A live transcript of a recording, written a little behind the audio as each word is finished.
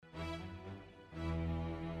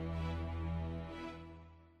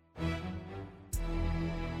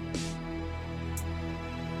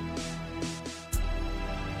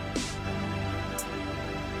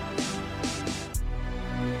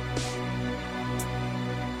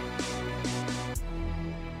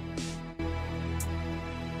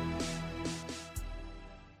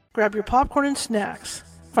Grab your popcorn and snacks.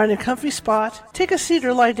 Find a comfy spot, take a seat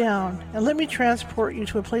or lie down, and let me transport you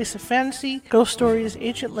to a place of fantasy, ghost stories,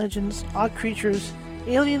 ancient legends, odd creatures,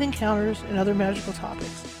 alien encounters, and other magical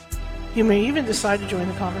topics. You may even decide to join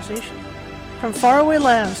the conversation. From faraway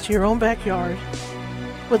lands to your own backyard,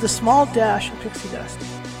 with a small dash of pixie dust.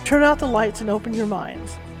 Turn out the lights and open your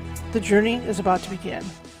minds. The journey is about to begin.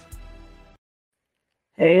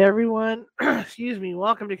 Hey everyone, excuse me,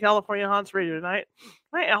 welcome to California Haunts Radio tonight.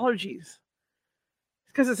 My allergies.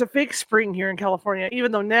 Because it's a fake spring here in California,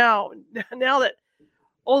 even though now that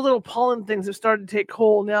all little pollen things have started to take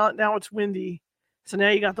hold, now it's windy. So now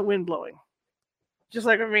you got the wind blowing. Just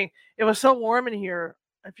like with me. It was so warm in here.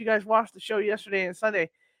 If you guys watched the show yesterday and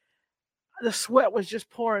Sunday, the sweat was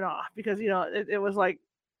just pouring off because, it was like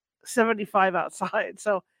 75 outside.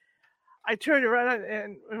 So I turned it right on,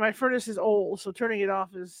 and my furnace is old, so turning it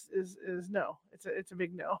off is no. It's a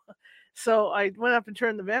big no. So I went up and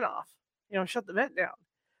turned the vent off. Shut the vent down.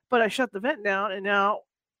 But I shut the vent down, and now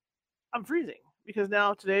I'm freezing because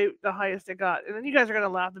now today the highest it got. And then you guys are gonna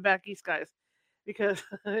laugh, the back east guys, because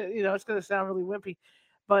it's gonna sound really wimpy,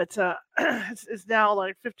 but it's now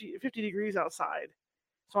like 50 degrees outside,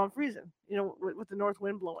 so I'm freezing. With the north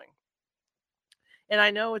wind blowing. And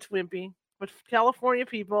I know it's wimpy, but California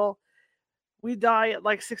people, we die at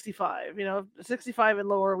like 65. 65 and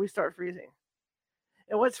lower, we start freezing.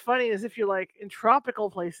 And what's funny is if you're like in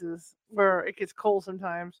tropical places where it gets cold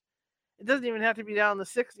sometimes, it doesn't even have to be down in the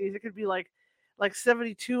 60s. It could be like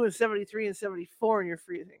 72 and 73 and 74 and you're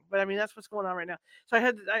freezing. But I mean, that's what's going on right now. So I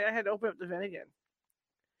had to open up the vent again.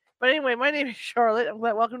 But anyway, my name is Charlotte.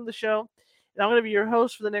 Welcome to the show. And I'm going to be your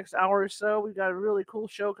host for the next hour or so. We've got a really cool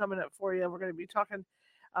show coming up for you. We're going to be talking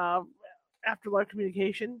afterlife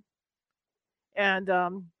communication. And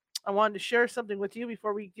I wanted to share something with you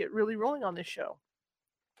before we get really rolling on this show.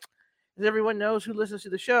 As everyone knows who listens to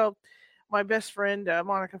the show, my best friend,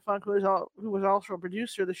 Monica Funk, who was also a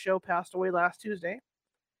producer of the show, passed away last Tuesday.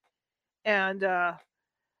 And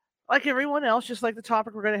like everyone else, just like the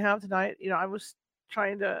topic we're going to have tonight, I was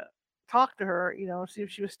trying to talk to her, see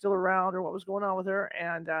if she was still around or what was going on with her.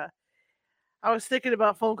 And I was thinking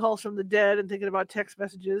about phone calls from the dead and thinking about text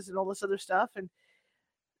messages and all this other stuff. And,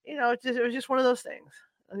 it was just one of those things.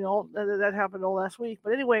 That happened all last week.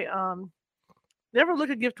 But anyway, never look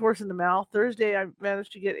a gift horse in the mouth. Thursday, I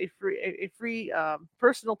managed to get a free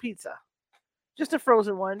personal pizza, just a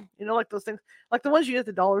frozen one. Like those things, like the ones you get at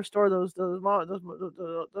the dollar store. Those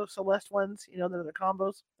Celeste ones. They're the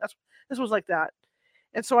combos. This was like that.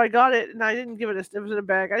 And so I got it, and I didn't give it it was in a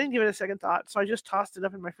bag. I didn't give it a second thought, so I just tossed it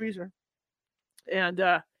up in my freezer. And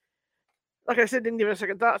like I said, didn't give it a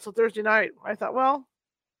second thought. So Thursday night, I thought, well,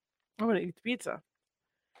 I'm going to eat the pizza.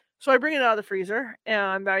 So I bring it out of the freezer,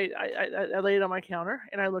 and I lay it on my counter,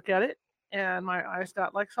 and I look at it, and my eyes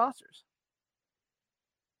got like saucers.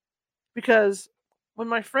 Because when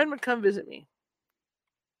my friend would come visit me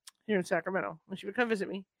here in Sacramento, when she would come visit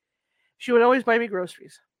me, she would always buy me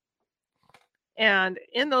groceries. And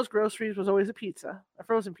in those groceries was always a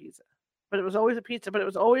frozen pizza. But it was always a pizza, but it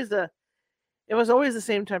was always the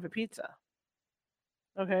same type of pizza.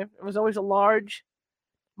 Okay? It was always a large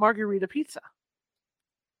margarita pizza.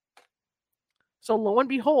 So lo and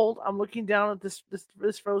behold, I'm looking down at this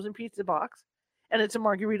frozen pizza box, and it's a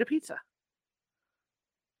margarita pizza.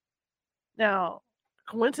 Now,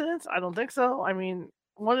 coincidence? I don't think so. I mean,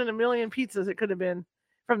 1 in a million pizzas it could have been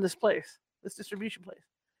from this place, this distribution place.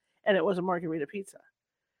 And it was a margarita pizza.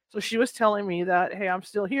 So she was telling me that, hey, I'm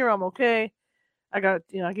still here. I'm okay. I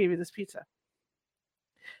gave you this pizza.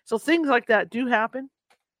 So things like that do happen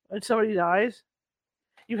when somebody dies.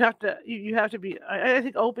 You have to be, I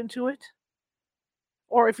think, open to it.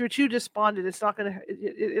 Or if you're too despondent,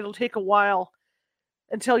 it'll take a while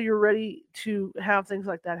until you're ready to have things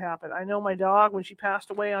like that happen. I know my dog, when she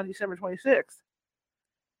passed away on December 26th,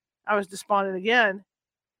 I was despondent again.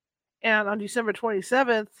 And on December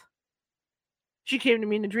 27th, she came to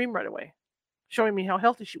me in a dream right away, showing me how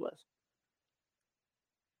healthy she was.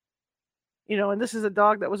 And this is a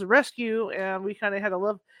dog that was a rescue, and we kind of had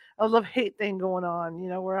a love-hate thing going on,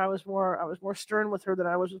 where I was more stern with her than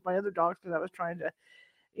I was with my other dogs, because I was trying to,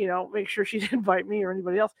 make sure she didn't bite me or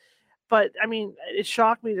anybody else. But I mean, it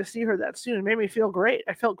shocked me to see her that soon. It made me feel great.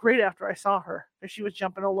 I felt great after I saw her, because she was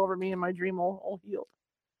jumping all over me in my dream, all healed.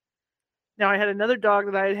 Now I had another dog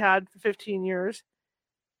that I had for 15 years.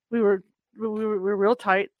 We were real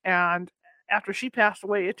tight, and after she passed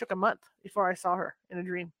away, it took a month before I saw her in a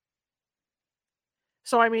dream.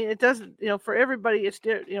 So I mean, it doesn't, for everybody, it's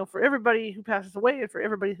for everybody who passes away, and for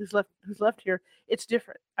everybody who's left here, it's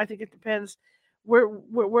different. I think it depends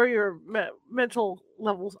where your mental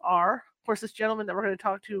levels are, Of course, this gentleman that we're going to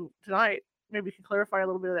talk to tonight maybe can clarify a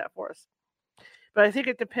little bit of that for us. But I think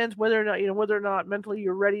it depends whether or not mentally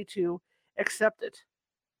you're ready to accept it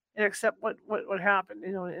and accept what happened,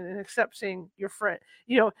 and accept seeing your friend.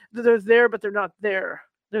 They're there, but they're not there.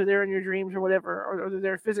 They're there in your dreams or whatever, or they're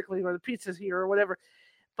there physically, or the pizza's here or whatever.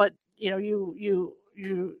 But you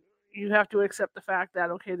have to accept the fact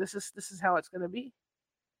that, okay, this is how it's going to be.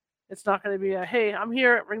 It's not going to be a, hey, I'm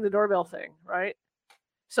here, ring the doorbell thing, right?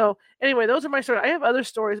 So anyway, those are my stories. I have other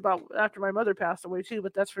stories about after my mother passed away too,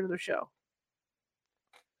 but that's for another show.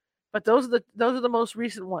 But those are the most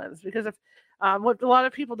recent ones, because if what a lot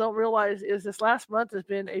of people don't realize is this last month has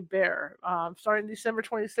been a bear. Starting December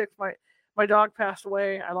 26th, my dog passed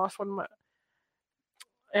away. I lost one of my,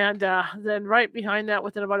 and then right behind that,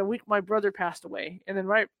 within about a week, my brother passed away, and then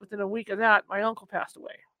right within a week of that, my uncle passed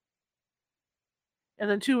away, and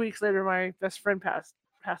then 2 weeks later, my best friend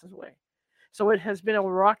passes away. So it has been a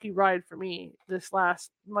rocky ride for me this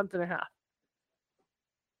last month and a half.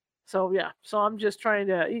 So yeah, so I'm just trying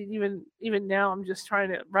to, even now, I'm just trying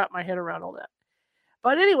to wrap my head around all that.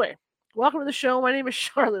 But anyway, welcome to the show. My name is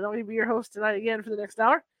Charlotte. I'm going to be your host tonight again for the next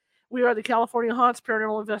hour. We are the California Haunts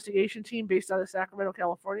Paranormal Investigation Team based out of Sacramento,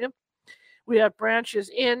 California. We have branches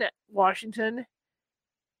in Washington.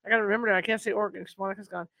 I got to remember now, I can't say Oregon because Monica's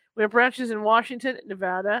gone. We have branches in Washington,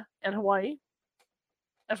 Nevada, and Hawaii,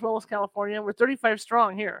 as well as California. We're 35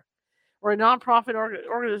 strong here. We're a nonprofit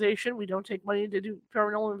organization. We don't take money to do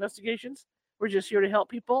paranormal investigations. We're just here to help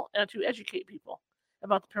people and to educate people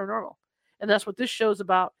about the paranormal. And that's what this show's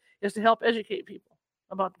about, is to help educate people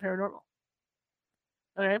about the paranormal.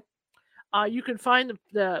 Okay? You can find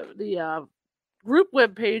the group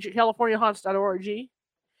webpage at californiahaunts.org,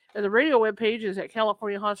 and the radio webpage is at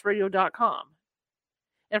californiahauntsradio.com.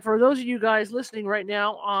 And for those of you guys listening right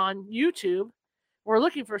now on YouTube, we're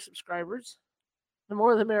looking for subscribers. The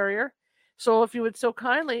more the merrier. So if you would so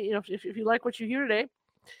kindly, if you like what you hear today,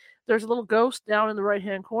 there's a little ghost down in the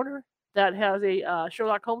right-hand corner that has a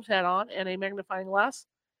Sherlock Holmes hat on and a magnifying glass.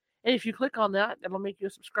 And if you click on that, that'll make you a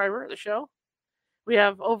subscriber of the show. We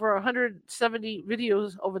have over 170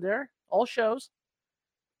 videos over there, all shows.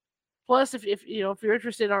 Plus, if you're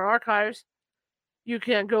interested in our archives, you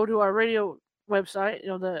can go to our radio website,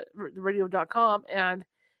 the radio.com, and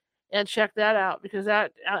check that out, because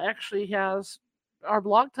that actually has our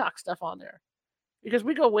Blog Talk stuff on there, because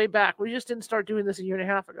we go way back. We just didn't start doing this a year and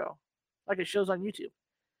a half ago, like it shows on YouTube.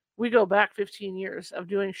 We go back 15 years of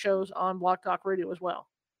doing shows on Blog Talk Radio as well.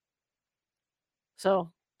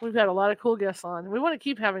 So we've had a lot of cool guests on. We want to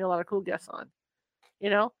keep having a lot of cool guests on,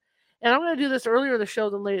 And I'm going to do this earlier in the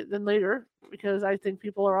show than later, because I think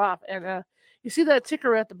people are off. And you see that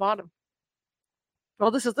ticker at the bottom.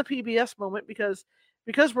 Well, this is the PBS moment, because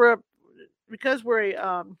we're a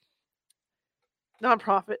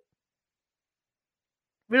nonprofit.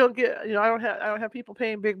 We don't get, I don't have people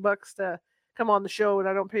paying big bucks to come on the show, and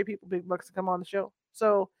I don't pay people big bucks to come on the show.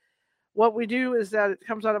 So what we do is that it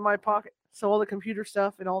comes out of my pocket. So all the computer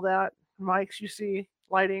stuff and all that, mics you see,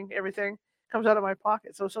 lighting, everything comes out of my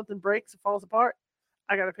pocket. So if something breaks, it falls apart,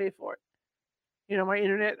 I got to pay for it. My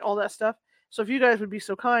internet, all that stuff. So if you guys would be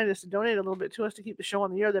so kind as to donate a little bit to us to keep the show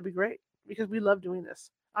on the air, that'd be great, because we love doing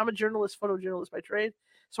this. I'm a journalist, photojournalist by trade,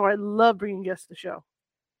 so I love bringing guests to the show.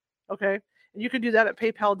 Okay? And you can do that at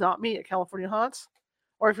paypal.me at California Haunts.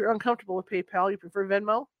 Or if you're uncomfortable with PayPal, you prefer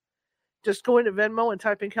Venmo, just go into Venmo and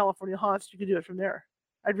type in California Haunts. You can do it from there.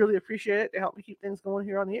 I'd really appreciate it to help me keep things going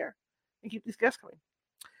here on the air and keep these guests coming.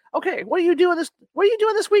 Okay, what are you doing this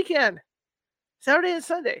weekend? Saturday and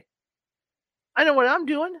Sunday. I know what I'm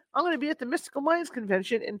doing. I'm going to be at the Mystical Minds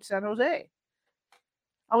Convention in San Jose.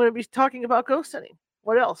 I'm going to be talking about ghost hunting.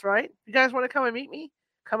 What else, right? You guys want to come and meet me?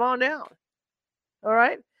 Come on down. All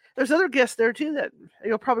right? There's other guests there, too, that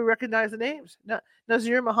you'll probably recognize the names.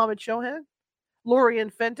 Nazir Muhammad Chauhan, Lorian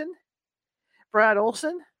Fenton, Brad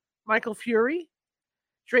Olson, Michael Fury,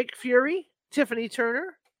 Drake Fury, Tiffany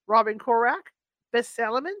Turner, Robin Korak, Bess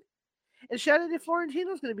Salomon, and Shannon De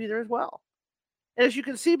Florentino is going to be there as well. And as you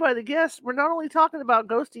can see by the guests, we're not only talking about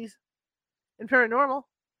ghosties and paranormal,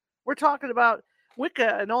 we're talking about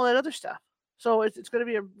Wicca and all that other stuff. So it's going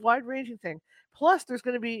to be a wide-ranging thing. Plus, there's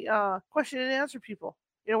going to be question and answer people,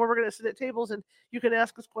 where we're going to sit at tables and you can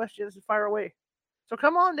ask us questions and fire away. So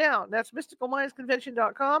come on down. That's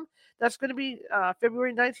mysticalmindsconvention.com. That's going to be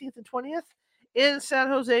February 19th and 20th in San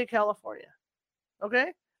Jose, California.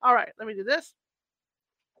 Okay? All right, let me do this.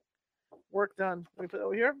 Work done. Let me put it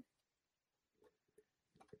over here.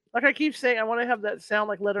 Like I keep saying, I want to have that sound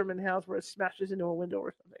like Letterman has, where it smashes into a window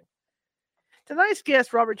or something. Tonight's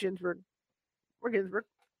guest, Robert Ginsburg.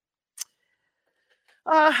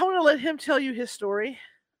 I want to let him tell you his story.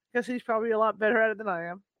 because he's probably a lot better at it than I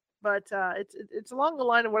am. But it's along the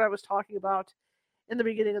line of what I was talking about in the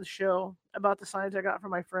beginning of the show about the signs I got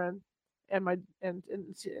from my friend and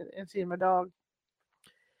seeing my dog.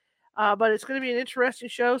 But it's going to be an interesting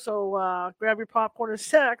show, so grab your popcorn and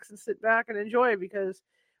snacks and sit back and enjoy, because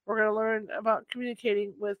we're going to learn about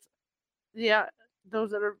communicating with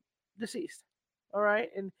those that are deceased. All right,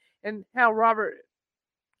 and how Robert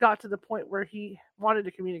got to the point where he wanted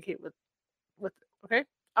to communicate with. Okay,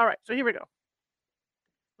 all right. So here we go.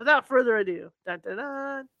 Without further ado, dun, dun,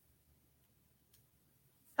 dun.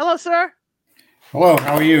 Hello, sir. Hello,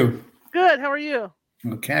 how are you? Good. How are you?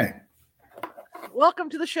 Okay. Welcome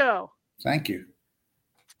to the show. Thank you.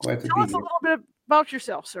 Glad to Tell be us here. a little bit about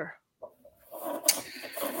yourself, sir.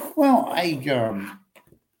 Well,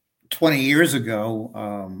 20 years ago,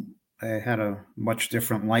 I had a much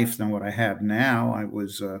different life than what I have now. I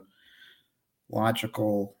was a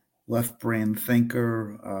logical, left brain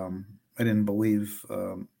thinker. I didn't believe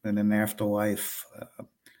in an afterlife.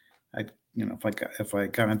 If I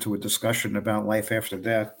got into a discussion about life after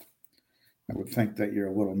death, I would think that you're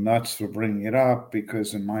a little nuts for bringing it up,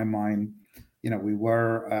 because in my mind, we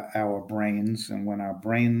were our brains, and when our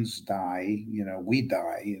brains die, we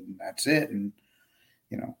die, and that's it. And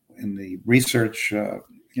in the research,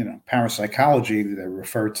 parapsychology, they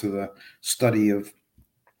refer to the study of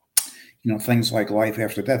things like life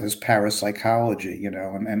after death as parapsychology.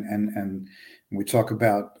 And we talk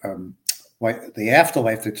about like the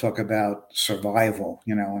afterlife. They talk about survival.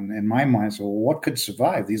 And in my mind, so what could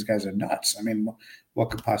survive? These guys are nuts. I mean, what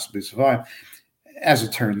could possibly survive? As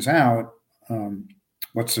it turns out,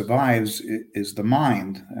 what survives is the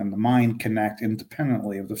mind, and the mind can act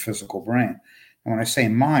independently of the physical brain. And when I say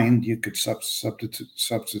mind, you could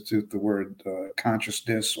substitute the word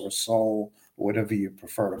consciousness or soul, or whatever you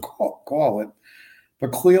prefer to call it.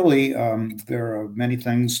 But clearly, there are many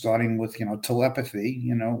things, starting with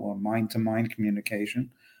telepathy, or mind-to-mind communication,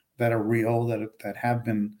 that are real, that have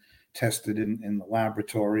been tested in the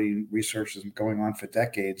laboratory. Research has been going on for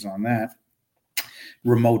decades on that.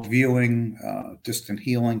 Remote viewing, distant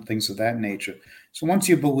healing, things of that nature. So once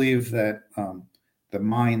you believe that the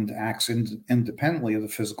mind acts independently of the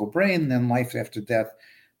physical brain, then life after death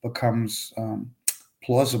becomes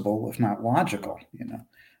plausible, if not logical.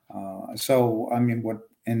 So I mean, what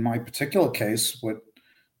in my particular case, what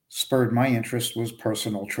spurred my interest was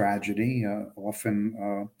personal tragedy.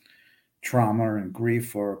 Often trauma and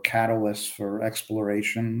grief are catalysts for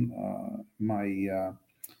exploration. My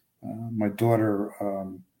daughter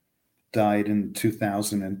died in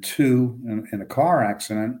 2002 in a car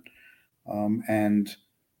accident. And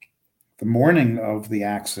the morning of the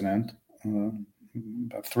accident,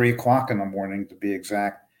 about 3:00 in the morning to be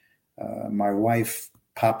exact, my wife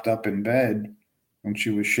popped up in bed and she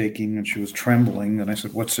was shaking and she was trembling. And I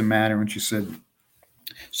said, "What's the matter?" And she said,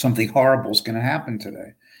 "Something horrible is going to happen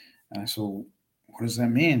today." And I said, "What does that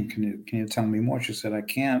mean? Can you tell me more?" She said, "I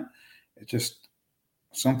can't. It just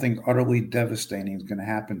something utterly devastating is going to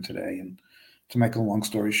happen today." And to make a long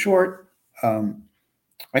story short,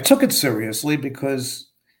 I took it seriously because,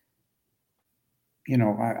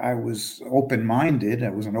 I was open-minded. I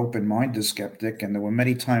was an open-minded skeptic, and there were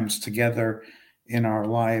many times together in our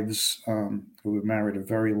lives. We were married a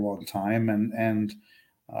very long time, and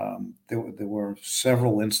there were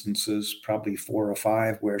several instances, probably 4 or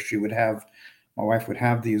 5, where my wife would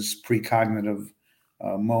have these precognitive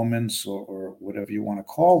moments, or whatever you want to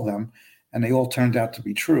call them, and they all turned out to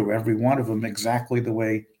be true. Every one of them exactly the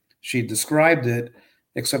way she described it,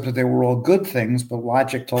 except that they were all good things. But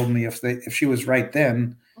logic told me if she was right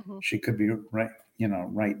then, she could be right,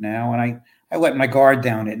 right now. And I let my guard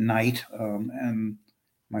down at night. And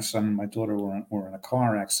my son and my daughter were in a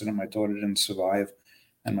car accident. My daughter didn't survive,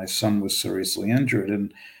 and my son was seriously injured.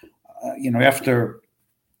 And after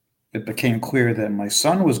it became clear that my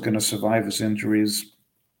son was going to survive his injuries,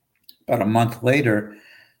 about a month later,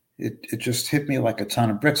 it just hit me like a ton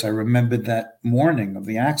of bricks. I remembered that morning of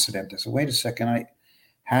the accident. I said, "Wait a second,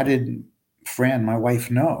 how did Fran, my wife,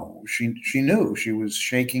 know?" She knew. She was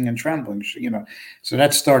shaking and trembling. So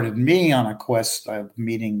that started me on a quest of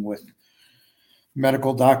meeting with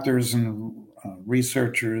medical doctors and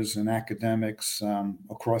researchers and academics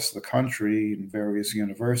across the country in various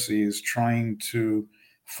universities, trying to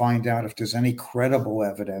find out if there's any credible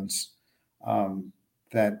evidence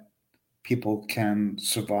that people can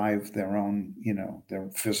survive their own, their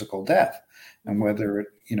physical death, and whether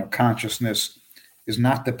consciousness is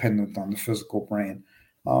not dependent on the physical brain.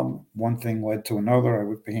 One thing led to another.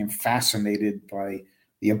 I became fascinated by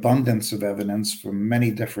the abundance of evidence from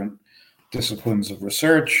many different disciplines of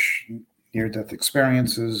research: near-death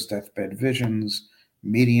experiences, deathbed visions,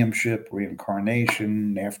 mediumship,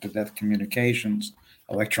 reincarnation, after-death communications,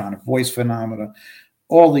 electronic voice phenomena,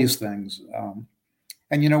 all these things.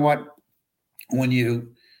 And you know what? When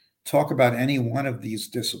you talk about any one of these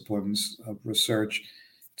disciplines of research,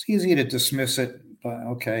 it's easy to dismiss it. But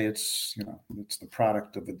okay, it's it's the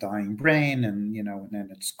product of a dying brain, and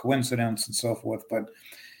and it's coincidence and so forth. But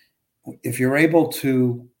if you're able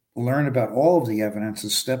to learn about all of the evidence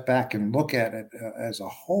and step back and look at it as a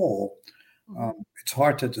whole, it's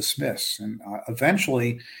hard to dismiss. And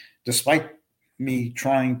eventually, despite me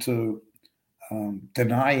trying to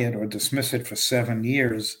deny it or dismiss it for 7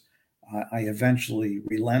 years, I eventually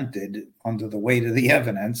relented under the weight of the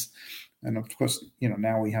evidence. And of course,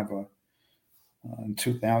 now we have in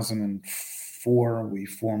 2004, we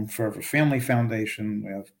formed Forever Family Foundation.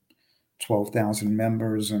 We have 12,000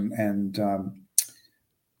 members, and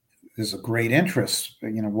there's a great interest.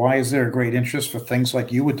 Why is there a great interest for things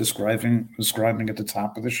like you were describing at the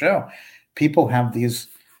top of the show? People have these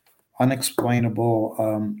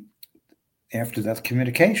unexplainable after-death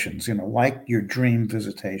communications, like your dream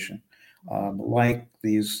visitation, like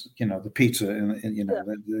these, the pizza, and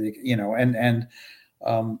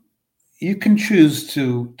you can choose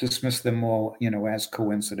to dismiss them all, as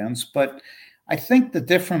coincidence. But I think the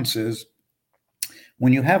difference is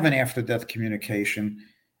when you have an after-death communication,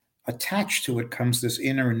 attached to it comes this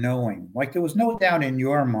inner knowing. Like there was no doubt in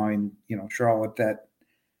your mind, Charlotte, that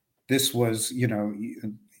this was, your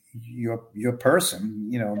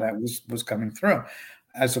person, that was coming through,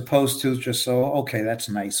 as opposed to just okay, that's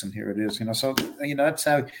nice, and here it is, So that's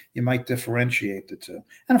how you might differentiate the two.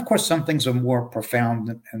 And of course, some things are more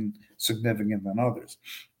profound and significant than others.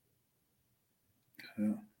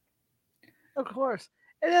 Of course.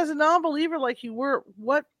 And as a non-believer like you were,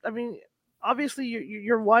 obviously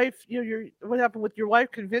your wife, what happened with your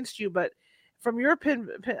wife convinced you, but from your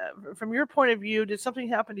point of view, did something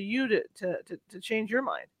happen to you to change your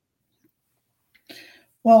mind?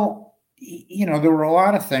 Well, there were a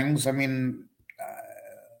lot of things. I mean,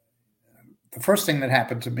 the first thing that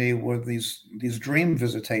happened to me were these dream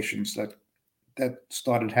visitations that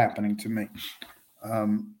started happening to me.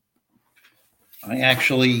 I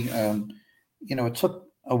actually, it took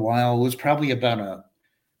a while. It was probably about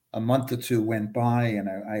a month or two went by, and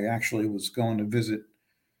I actually was going to visit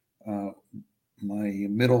my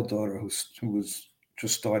middle daughter, who was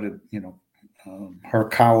just started, her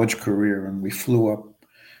college career, and we flew up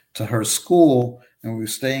to her school, and we were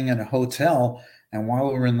staying in a hotel. And while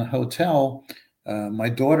we were in the hotel, my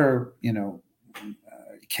daughter,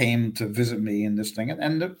 came to visit me in this thing.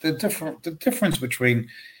 And the difference between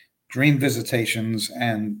dream visitations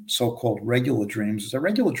and so-called regular dreams is that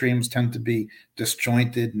regular dreams tend to be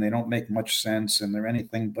disjointed, and they don't make much sense, and they're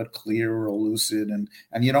anything but clear or lucid, and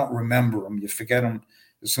you don't remember them. You forget them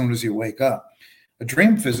as soon as you wake up. A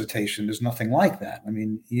dream visitation is nothing like that. I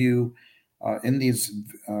mean, in these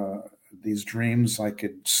dreams, I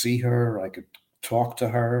could see her, I could talk to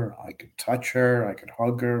her, I could touch her, I could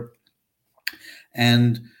hug her,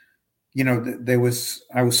 and I was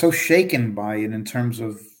so shaken by it, in terms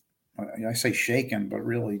of, I say shaken, but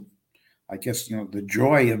really, I guess, the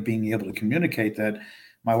joy of being able to communicate, that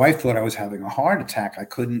my wife thought I was having a heart attack. I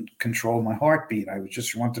couldn't control my heartbeat. I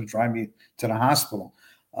just wanted to drive me to the hospital.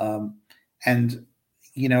 And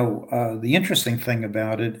the interesting thing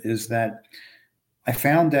about it is that I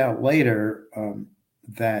found out later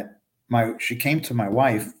that she came to my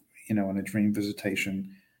wife, in a dream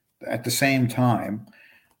visitation at the same time.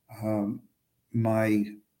 My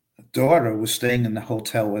daughter was staying in the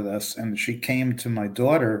hotel with us, and she came to my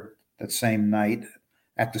daughter that same night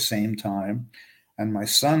at the same time. And my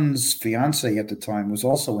son's fiance at the time was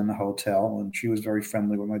also in the hotel, and she was very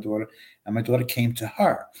friendly with my daughter, and my daughter came to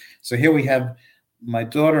her. So here we have my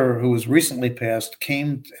daughter, who was recently passed,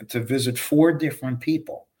 came to visit 4 different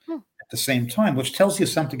people at the same time, which tells you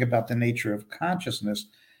something about the nature of consciousness,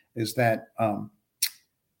 is that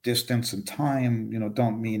distance and time,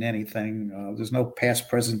 don't mean anything. There's no past,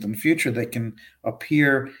 present, and future. They can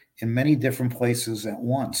appear in many different places at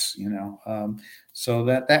once, so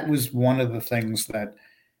that was one of the things that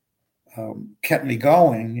kept me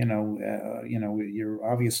going. You're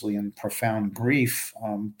obviously in profound grief,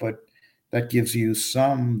 but that gives you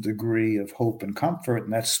some degree of hope and comfort,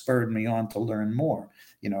 and that spurred me on to learn more.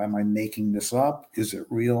 Am I making this up? Is it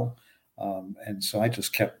real? And so I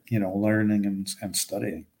just kept, learning and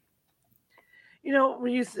studying.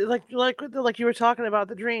 When you like you were talking about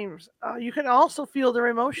the dreams, you can also feel their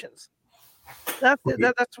emotions. That's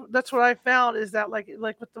what I found, is that like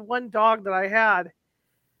with the one dog that I had,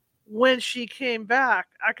 when she came back,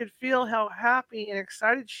 I could feel how happy and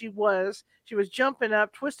excited she was. She was jumping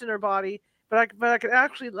up, twisting her body, but I could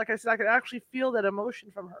actually, like I said, I could actually feel that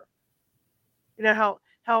emotion from her. You know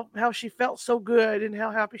how she felt so good and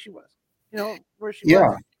how happy she was. You know where she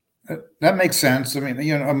was. Yeah, that makes sense. I mean,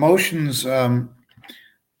 emotions.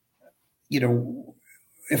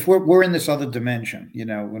 If we're in this other dimension,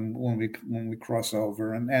 when we cross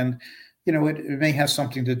over, and it may have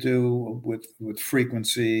something to do with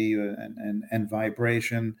frequency and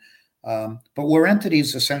vibration. But we're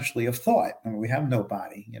entities essentially of thought. I mean, we have no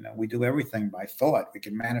body. We do everything by thought. We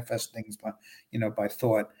can manifest things by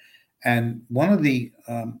thought. And one of the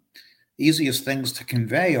easiest things to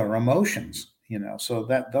convey are emotions. So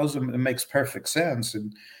it makes perfect sense.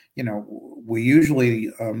 And we're usually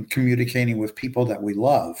communicating with people that we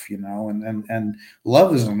love. And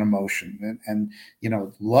love is an emotion, and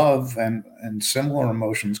love and similar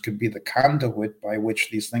emotions could be the conduit by which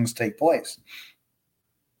these things take place.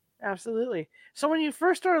 Absolutely. So when you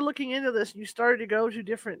first started looking into this, you started to go to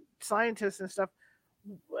different scientists and stuff.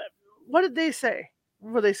 What did they say?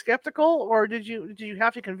 Were they skeptical, or did you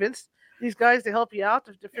have to convince these guys to help you out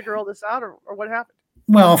to figure all this out, or what happened?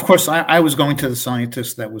 Well, of course, I was going to the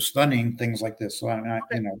scientists that was studying things like this. So,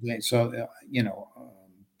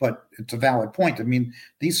 but it's a valid point. I mean,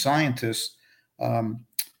 these scientists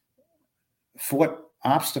fought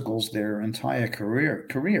obstacles their entire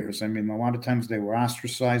careers. I mean, a lot of times they were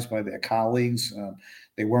ostracized by their colleagues.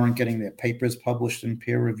 They weren't getting their papers published in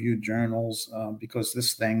peer-reviewed journals because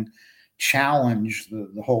this thing challenged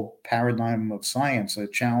the whole paradigm of science.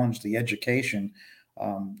 It challenged the education.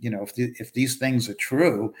 If these things are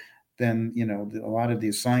true, then a lot of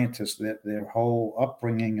these scientists, their whole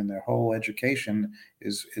upbringing and their whole education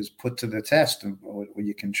is put to the test, where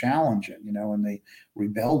you can challenge it. And they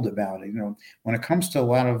rebelled about it. When it comes to a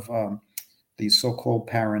lot of these so-called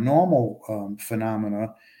paranormal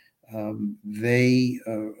phenomena, a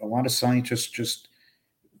lot of scientists just,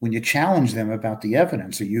 when you challenge them about the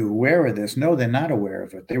evidence, are you aware of this? No, they're not aware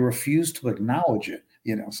of it. They refuse to acknowledge it.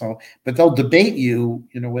 But they'll debate you,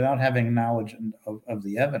 without having knowledge of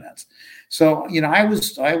the evidence. So, I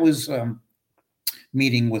was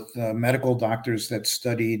meeting with medical doctors that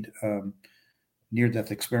studied near-death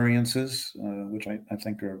experiences, which I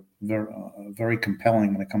think are very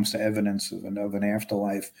compelling when it comes to evidence of an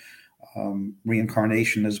afterlife.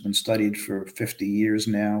 Reincarnation has been studied for 50 years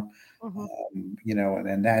now. Mm-hmm.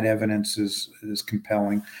 And that evidence is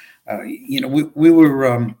compelling. We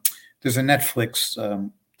were there's a Netflix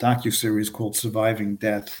docuseries called Surviving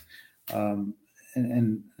Death,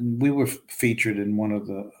 and we were featured in one of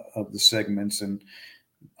the segments, and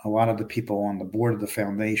a lot of the people on the board of the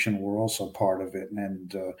foundation were also part of it.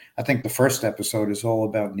 And I think the first episode is all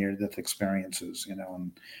about near-death experiences,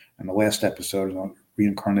 and the last episode is on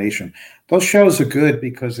reincarnation. Those shows are good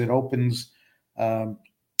because it opens.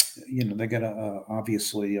 They get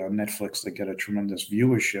obviously on Netflix, they get a tremendous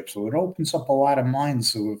viewership. So it opens up a lot of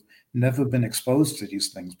minds who have never been exposed to these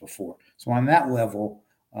things before. So on that level,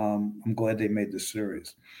 I'm glad they made this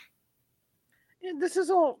series. This is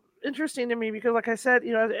all interesting to me because, like I said,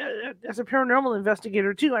 as a paranormal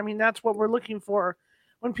investigator too, I mean, that's what we're looking for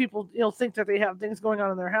when people, think that they have things going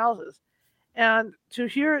on in their houses. And to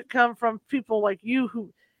hear it come from people like you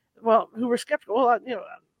who were skeptical. Well,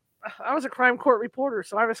 I was a crime court reporter,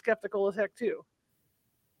 so I was skeptical as heck too.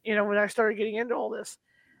 When I started getting into all this,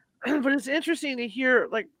 but it's interesting to hear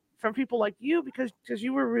from people like you because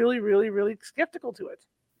you were really, really, really skeptical to it.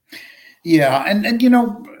 Yeah, and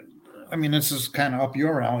I mean, this is kind of up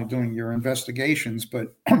your alley doing your investigations,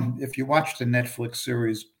 but if you watch the Netflix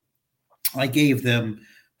series, I gave them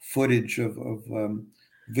footage of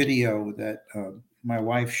video that my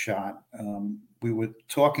wife shot. We were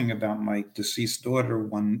talking about my deceased daughter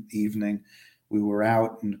one evening. We were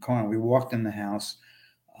out in the car and we walked in the house.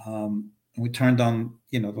 And we turned on,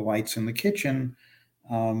 the lights in the kitchen.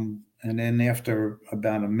 And then after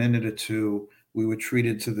about a minute or two, we were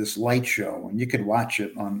treated to this light show, and you could watch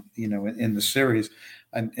it on, in the series.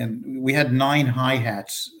 And we had 9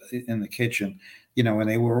 hi-hats in the kitchen, and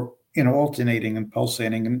they were, alternating and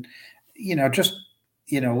pulsating, and, it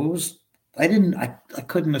was. I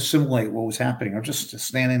couldn't assimilate what was happening. I was just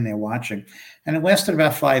standing there watching, and it lasted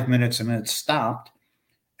about 5 minutes, and then it stopped,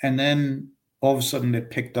 and then all of a sudden it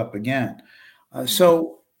picked up again.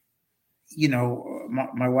 So,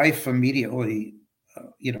 my wife immediately,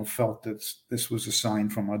 felt that this was a sign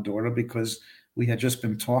from our daughter because we had just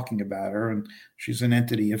been talking about her, and she's an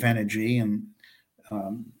entity of energy, and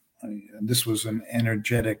this was an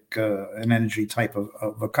energy type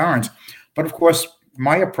of occurrence. But of course,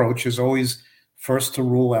 my approach is always first to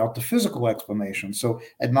rule out the physical explanation. So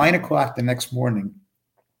at 9 o'clock the next morning,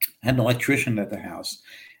 I had an electrician at the house,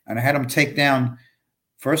 and I had him take down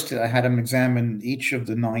First, I had him examine each of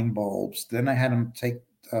the 9 bulbs. Then I had him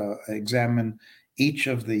examine each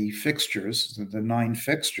of the fixtures, the 9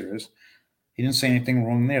 fixtures. He didn't see anything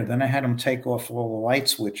wrong there. Then I had him take off all the light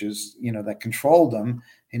switches, that controlled them.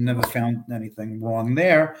 He never found anything wrong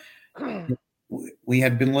there. We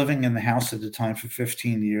had been living in the house at the time for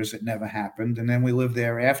 15 years. It never happened. And then we lived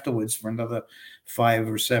there afterwards for another 5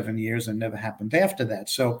 or 7 years, and never happened after that.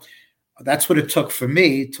 So that's what it took for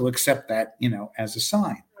me to accept that, as a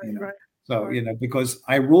sign. Right. So, because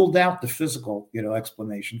I ruled out the physical,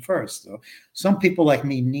 explanation first. So some people like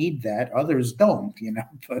me need that, others don't,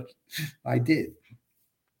 but I did.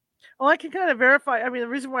 Well, I can kind of verify. I mean, the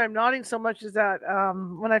reason why I'm nodding so much is that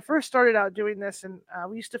when I first started out doing this, and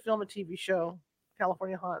we used to film a TV show,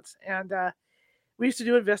 California Haunts, and we used to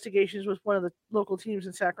do investigations with one of the local teams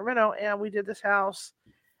in Sacramento, and we did this house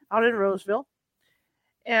out in Roseville.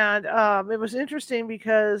 And it was interesting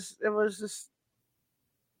because it was this,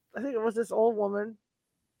 I think it was this old woman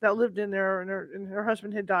that lived in there, and her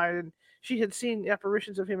husband had died, and she had seen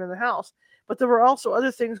apparitions of him in the house. But there were also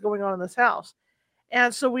other things going on in this house.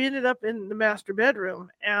 And so we ended up in the master bedroom,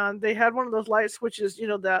 and they had one of those light switches,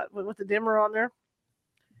 that with the dimmer on there.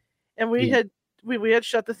 And we had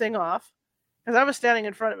shut the thing off because I was standing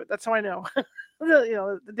in front of it. That's how I know.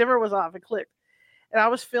 The dimmer was off. It clicked, and I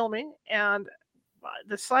was filming, and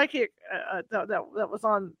the psychic that was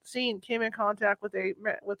on scene came in contact with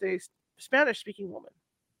a Spanish-speaking woman.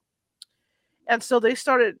 And so they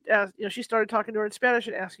started, she started talking to her in Spanish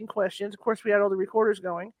and asking questions. Of course, we had all the recorders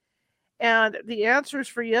going. And the answers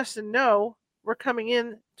for yes and no were coming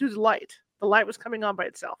in through the light. The light was coming on by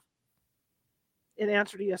itself in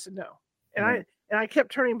answer to yes and no. And I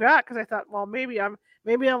kept turning back because I thought, well, maybe I'm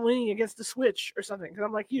leaning against the switch or something. Because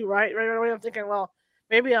I'm like you, right? Right away, I'm thinking, well,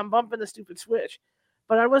 maybe I'm bumping the stupid switch.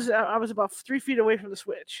 But I was about 3 feet away from the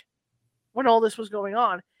switch when all this was going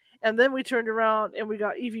on. And then we turned around and we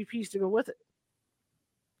got EVPs to go with it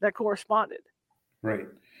that corresponded. Right.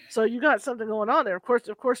 So you got something going on there. Of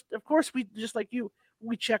course, we just like you,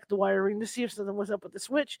 we checked the wiring to see if something was up with the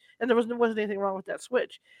switch, and there wasn't anything wrong with that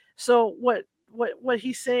switch. So what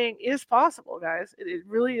he's saying is possible, guys. It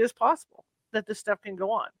really is possible that this stuff can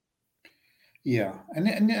go on. Yeah, and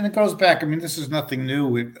it goes back. I mean, this is nothing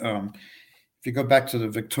new. If you go back to the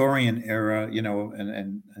Victorian era,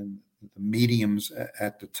 and the mediums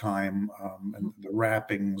at the time, and the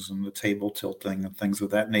wrappings and the table tilting and things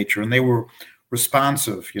of that nature, and they were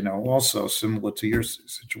responsive, also similar to your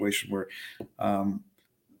situation where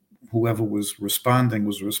whoever was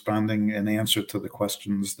responding in answer to the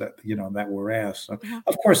questions that, that were asked. So,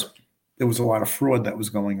 of course, there was a lot of fraud that was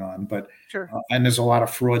going on, but sure. And there's a lot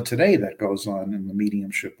of fraud today that goes on in the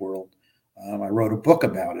mediumship world. I wrote a book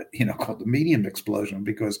about it, called The Medium Explosion,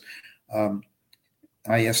 because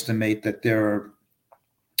I estimate that there are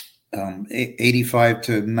 85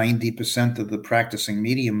 to 90% of the practicing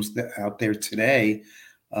mediums out there today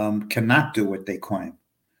cannot do what they claim,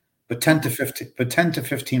 but 10 to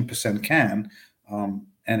 15% can,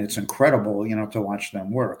 and it's incredible, to watch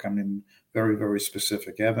them work. I mean, very, very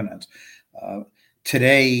specific evidence.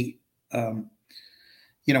 Today,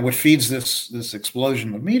 what feeds this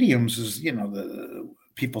explosion of mediums is, the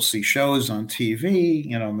people see shows on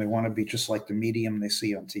TV, and they want to be just like the medium they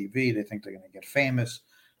see on TV. They think they're going to get famous.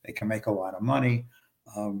 They can make a lot of money.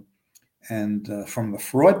 And from the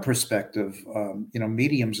fraud perspective,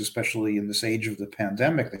 mediums, especially in this age of the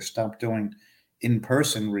pandemic, they stopped doing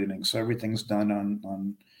in-person readings. So everything's done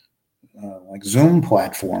on like Zoom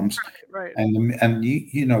platforms. Right. And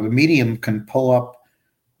the medium can pull up,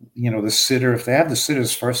 the sitter. If they have the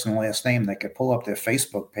sitter's first and last name, they could pull up their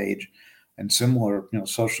Facebook page and similar,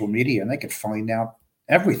 social media, and they could find out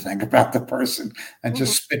everything about the person and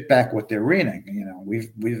just spit back what they're reading.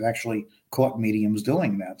 We've actually caught mediums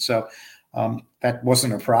doing that. So that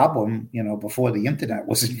wasn't a problem, before the internet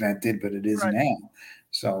was invented, but it is now.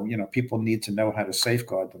 So, people need to know how to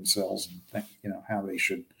safeguard themselves and think, how they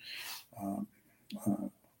should,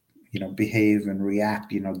 behave and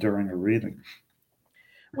react, during a reading.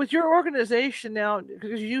 With your organization now,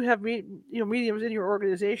 because you have mediums in your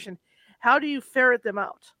organization, how do you ferret them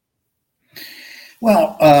out?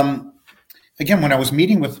 Well, again, when I was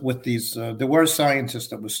meeting with these, there were scientists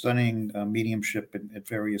that were studying mediumship at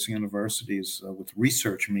various universities with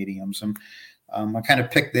research mediums, and I kind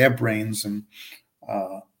of picked their brains and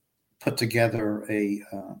put together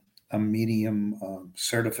a medium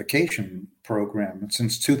certification program. And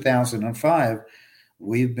since 2005,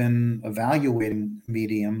 we've been evaluating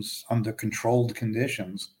mediums under controlled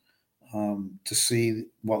conditions to see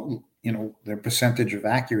what their percentage of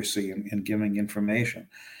accuracy in giving information.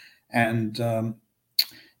 And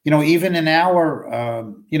even in our,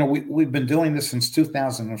 we've been doing this since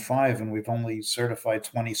 2005, and we've only certified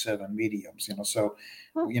 27 mediums. So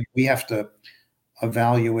we have to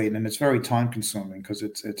evaluate, and it's very time consuming because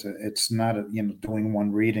it's not doing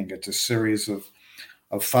one reading. It's a series of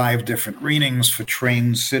 5 different readings for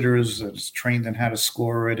trained sitters that's trained in how to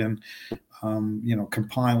score it, and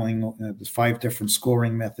compiling the 5 different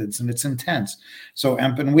scoring methods, and it's intense. So,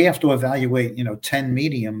 and we have to evaluate 10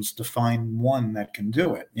 mediums to find one that can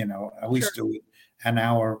do it. At least do it an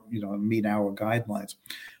hour, meet our guidelines.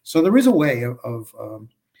 So there is a way of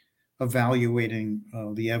evaluating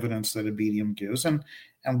the evidence that a medium gives, and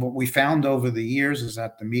what we found over the years is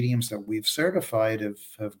that the mediums that we've certified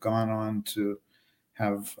have gone on to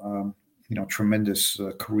have tremendous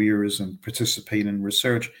careers and participate in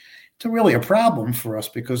research. It's really a problem for us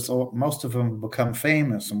because most of them become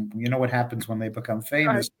famous, and you know what happens when they become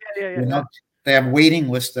famous. Yeah. They have waiting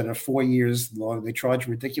lists that are 4 years long. They charge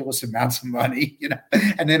ridiculous amounts of money,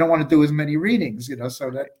 and they don't want to do as many readings, so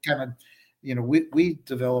that kind of we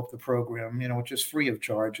developed the program, which is free of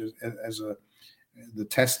charge the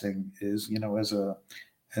testing is,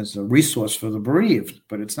 as a resource for the bereaved,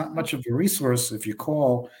 but it's not much of a resource if you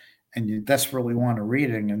call and you desperately want a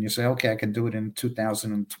reading and you say, okay, I can do it in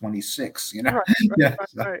 2026,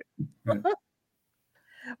 Right.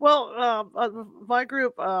 Well, my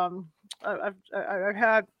group, I've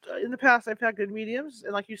had in the past, I've had good mediums,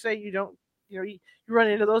 and like you say, you run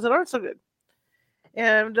into those that aren't so good.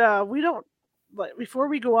 And we don't, but before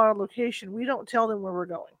we go out on location, we don't tell them where we're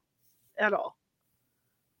going at all.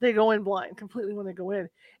 They go in blind completely when they go in.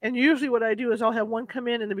 And usually what I do is I'll have one come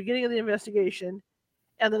in the beginning of the investigation,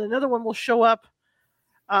 and then another one will show up,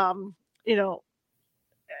 in the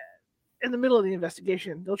middle of the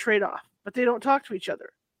investigation. They'll trade off, but they don't talk to each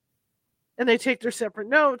other. And they take their separate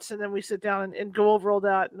notes, and then we sit down and go over all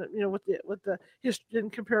that, with the history,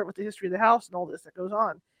 and compare it with the history of the house and all this that goes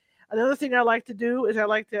on. Another thing I like to do is I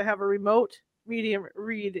like to have a remote medium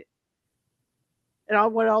read.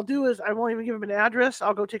 And what I'll do is I won't even give them an address.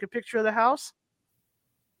 I'll go take a picture of the house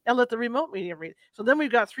and let the remote medium read. So then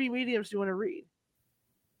we've got 3 mediums doing a read.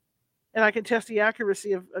 And I can test the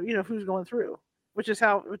accuracy of who's going through, which is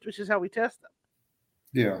how we test them.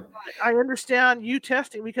 Yeah. I understand you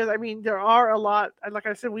testing because, there are a lot. Like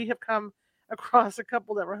I said, we have come across a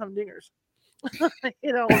couple that were humdingers. Over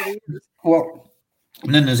the years. Well,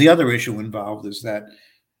 and then there's the other issue involved is that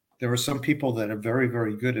there are some people that are very,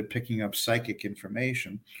 very good at picking up psychic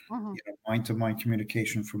information, mind-to-mind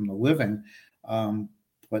communication from the living,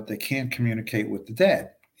 but they can't communicate with the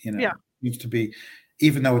dead. It needs to be,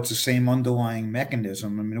 even though it's the same underlying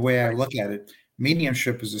mechanism. The way I look at it,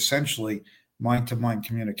 mediumship is essentially mind-to-mind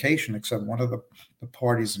communication, except one of the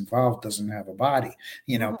parties involved doesn't have a body,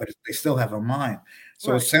 but they still have a mind.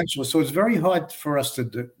 So essentially, so it's very hard for us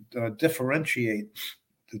to differentiate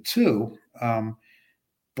the two.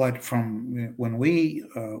 But from when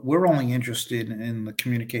we're only interested in the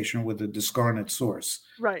communication with the discarnate source,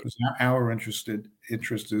 right? Because our interest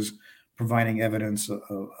is providing evidence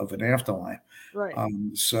of an afterlife, right?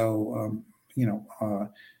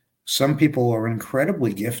 Some people are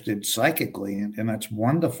incredibly gifted psychically, and that's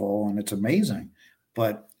wonderful and it's amazing,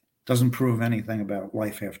 but doesn't prove anything about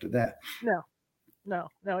life after death. No,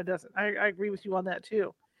 it doesn't. I agree with you on that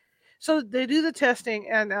too. So they do the testing,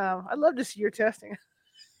 and I'd love to see your testing.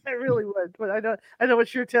 I really would, but I know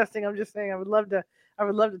what you're testing. I'm just saying I would love to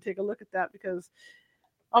take a look at that because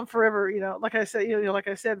I'm forever, like I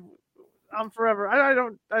said, I'm forever. I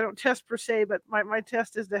don't test per se, but my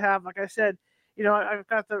test is to have, like I said, I've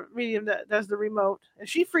got the medium that does the remote, and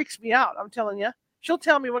she freaks me out. I'm telling you, she'll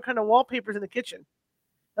tell me what kind of wallpaper's in the kitchen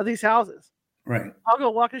of these houses. Right. I'll go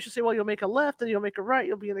walk and she'll say, well, you'll make a left and you'll make a right.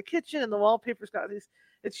 You'll be in the kitchen and the wallpaper's got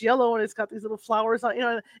it's yellow and it's got these little flowers on,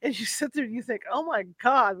 and you sit there and you think, oh my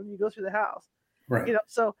God, when you go through the house, right.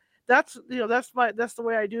 So that's the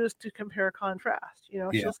way I do is to compare contrast.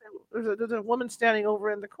 She'll say, there's a woman standing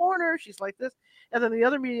over in the corner. She's like this. And then the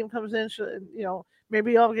other medium comes in,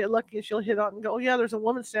 maybe I'll get lucky and she'll hit on and go, oh yeah, there's a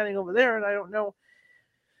woman standing over there. And I don't know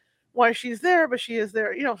why she's there, but she is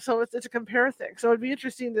there, so it's a compare thing. So it'd be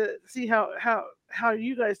interesting to see how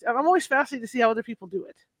you guys, I'm always fascinated to see how other people do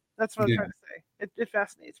it. That's what I'm trying to say. It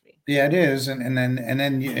fascinates me. Yeah, it is. And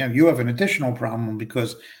then you have an additional problem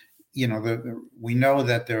because, we know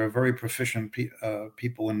that there are very proficient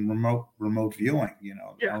people in remote viewing,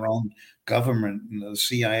 our own government, the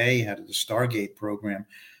CIA had the Stargate program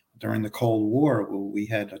during the Cold War, where we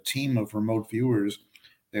had a team of remote viewers.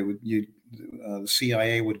 The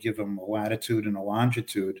CIA would give them a latitude and a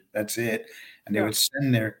longitude. That's it. And they would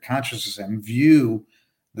send their consciousness and view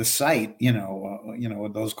the site,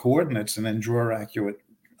 those coordinates, and then draw accurate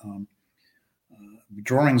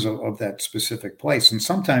drawings of that specific place. And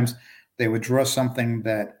sometimes they would draw something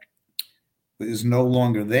that is no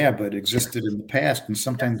longer there, but existed in the past. And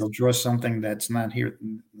sometimes they'll draw something that's not here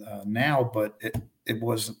now, but it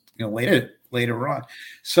was, later on.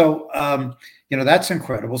 So, that's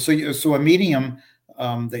incredible. So a medium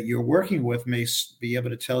that you're working with may be able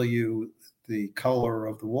to tell you the color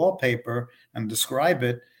of the wallpaper and describe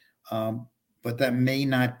it. But that may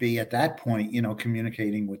not be at that point,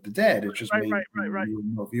 communicating with the dead. It just may be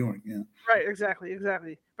remote viewing. Yeah. Right. Exactly.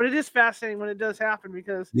 But it is fascinating when it does happen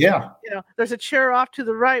because, yeah, there's a chair off to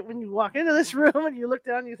the right when you walk into this room and you look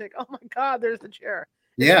down and you think, oh my God, there's the chair.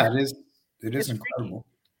 It is. It is incredible. Freaky.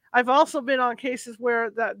 I've also been on cases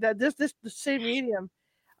where the same medium,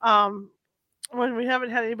 when we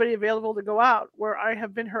haven't had anybody available to go out, where I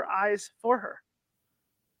have been her eyes for her.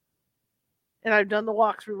 And I've done the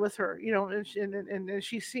walkthrough with her, and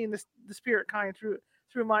she's seen the spirit kind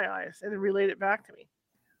through my eyes and then relate it back to me.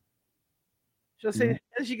 She'll say,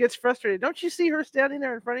 as she gets frustrated, don't you see her standing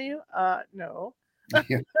there in front of you? No.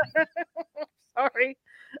 Yeah. Sorry.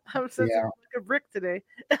 I'm sensitive like a brick today,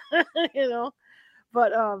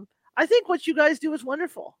 But I think what you guys do is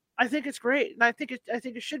wonderful. I think it's great. And I think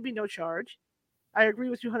it should be no charge. I agree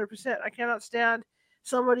with you 100%. I cannot stand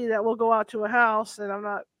somebody that will go out to a house, and I'm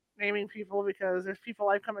not naming people because there's people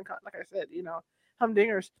I've come in contact, like I said,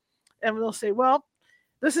 humdingers, and they'll say, well,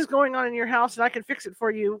 this is going on in your house and I can fix it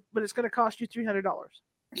for you, but it's going to cost you $300.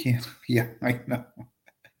 Yeah, I know.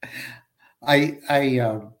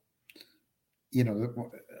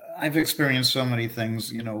 I've experienced so many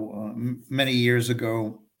things, many years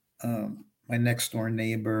ago, my next door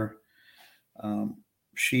neighbor,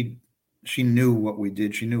 she knew what we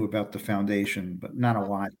did. She knew about the foundation, but not a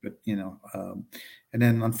lot, but, and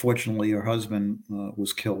then unfortunately her husband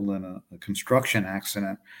was killed in a construction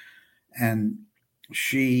accident, and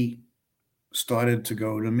she started to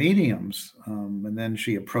go to mediums. And then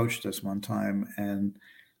she approached us one time, and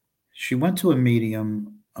she went to a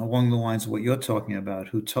medium along the lines of what you're talking about,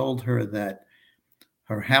 who told her that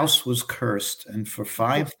her house was cursed, and for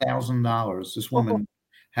 $5,000, this woman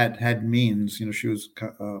had means. She was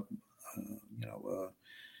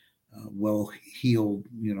well-heeled,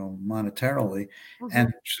 monetarily,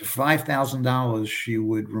 and for $5,000 she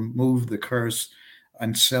would remove the curse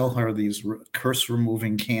and sell her these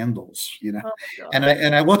curse-removing candles. And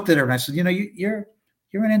I looked at her and I said,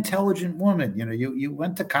 you're an intelligent woman. You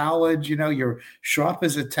went to college. You're sharp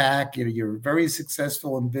as a tack. You're very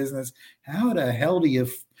successful in business. How the hell do you?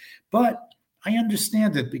 But I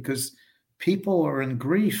understand it, because people are in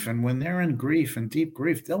grief, and when they're in grief and deep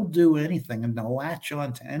grief, they'll do anything and they'll latch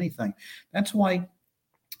on to anything. That's why there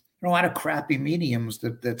are a lot of crappy mediums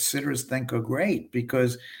that sitters think are great,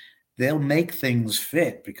 because they'll make things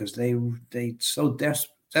fit, because they so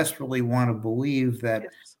desperately want to believe that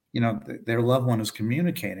their loved one is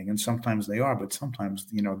communicating, and sometimes they are, but sometimes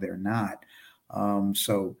they're not.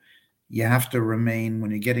 So you have to remain, when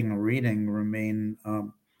you're getting a reading, remain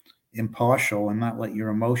impartial and not let your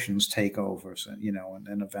emotions take over, and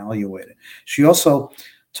then evaluate it. She also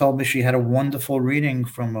told me she had a wonderful reading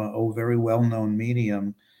from a very well-known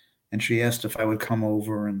medium, and she asked if I would come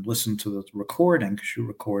over and listen to the recording, because she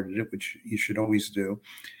recorded it, which you should always do.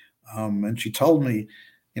 And she told me,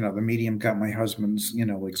 the medium got my husband's,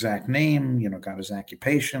 exact name, got his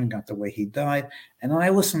occupation, got the way he died. And I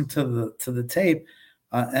listened to the tape,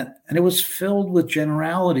 and it was filled with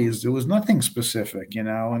generalities. There was nothing specific,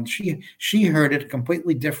 and she heard it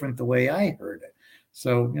completely different the way I heard it.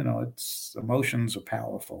 So, it's emotions are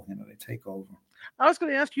powerful, they take over. I was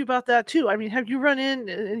going to ask you about that too. I mean, have you run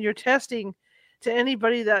in your testing to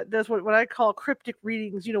anybody that does what I call cryptic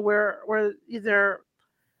readings, where either,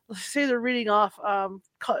 let's say they're reading off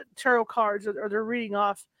tarot cards, or they're reading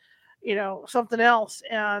off, something else,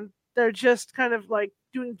 and they're just kind of like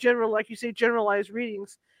doing like you say, generalized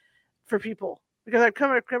readings for people? Because I've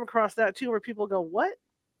come across that too, where people go, what?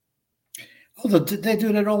 Oh, they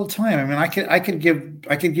do that all the time. I mean, I could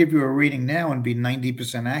give you a reading now and be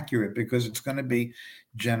 90% accurate, because it's going to be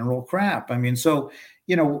general crap. I mean, so,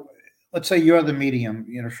 let's say you're the medium,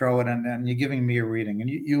 Charlotte, and you're giving me a reading, and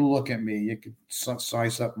you look at me. You could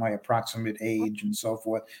size up my approximate age and so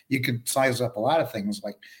forth. You could size up a lot of things,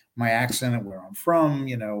 like my accent and where I'm from,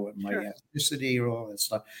 my ethnicity, or all that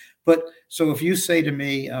stuff. But so if you say to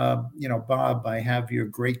me, Bob, I have your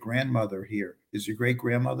great grandmother here. Is your great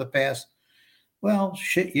grandmother passed? Well,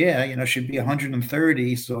 shit, yeah, she'd be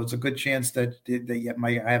 130, so it's a good chance that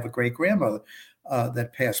I have a great grandmother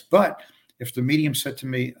that passed. But if the medium said to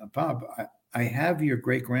me, Bob, I have your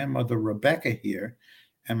great grandmother Rebecca here,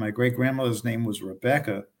 and my great grandmother's name was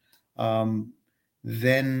Rebecca,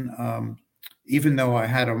 then even though I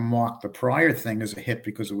had to mark the prior thing as a hit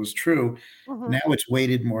because it was true, Mm-hmm. now it's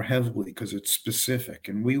weighted more heavily because it's specific,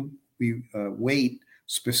 and we weight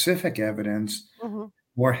specific evidence Mm-hmm.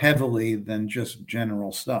 more heavily than just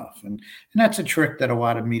general stuff. And that's a trick that a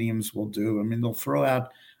lot of mediums will do. I mean, they'll throw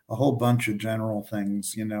out a whole bunch of general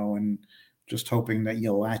things, and just hoping that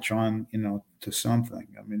you'll latch on, to something.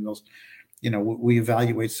 I mean, those, we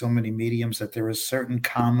evaluate so many mediums that there are certain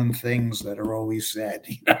common things that are always said,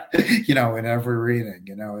 in every reading.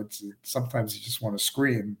 It's sometimes you just want to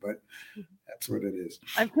scream, but that's what it is.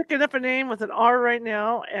 I'm picking up a name with an R right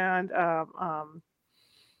now, and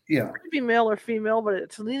Yeah. it could be male or female, but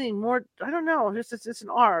it's leaning more. I don't know. It's an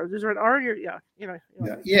R. Is there an R? Yeah.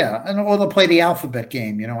 Yeah. And or they'll play the alphabet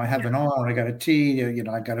game. I have an R, I got a T,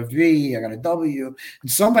 I got a V, I got a W.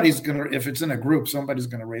 And somebody's going to, if it's in a group, somebody's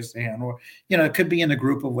going to raise their hand. Or, it could be in a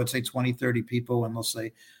group of, let's say, 20, 30 people, and they'll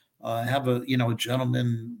say, have a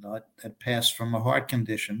gentleman that passed from a heart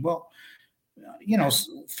condition. Well,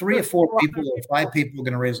 3 or 4 people or 5 people are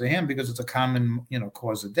going to raise their hand because it's a common,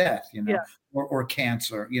 cause of death, or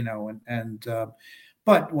cancer,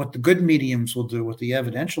 but what the good mediums will do, what the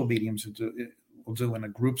evidential mediums will do in a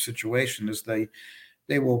group situation is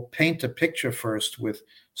they will paint a picture first with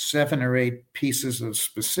 7 or 8 pieces of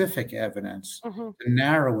specific evidence to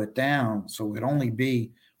narrow it down. So it'd only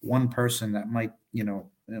be one person that might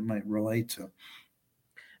relate to.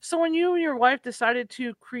 So when you and your wife decided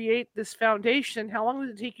to create this foundation, how long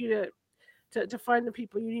did it take you to find the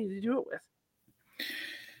people you needed to do it with?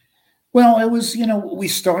 Well, it was, we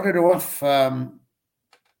started off,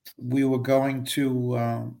 we were going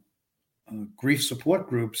to grief support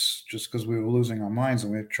groups just because we were losing our minds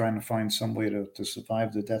and we were trying to find some way to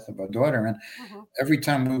survive the death of our daughter. And every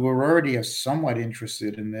time we were already somewhat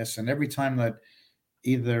interested in this, and every time that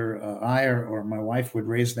either I or my wife would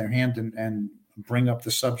raise their hand and bring up the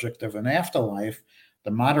subject of an afterlife, the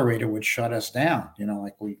moderator would shut us down,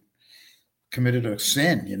 like we committed a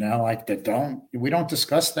sin, like we don't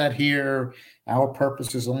discuss that here. Our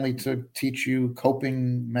purpose is only to teach you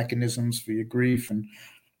coping mechanisms for your grief. And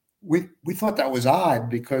we thought that was odd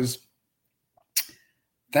because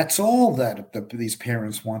that's all that these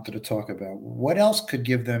parents wanted to talk about. What else could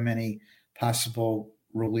give them any possible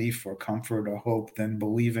relief or comfort or hope than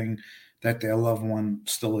believing that their loved one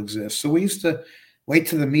still exists? So we used to wait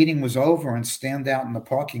till the meeting was over and stand out in the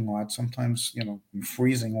parking lot, sometimes, in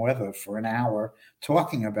freezing weather for an hour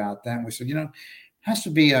talking about that. And we said, it has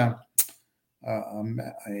to be an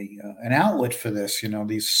outlet for this,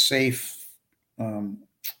 these safe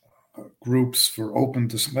groups for open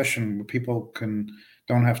discussion where people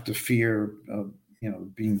don't have to fear,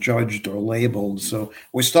 being judged or labeled. So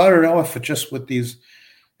we started off with these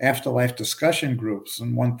afterlife discussion groups,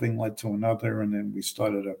 and one thing led to another, and then we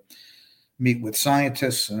started to meet with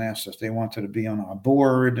scientists and asked if they wanted to be on our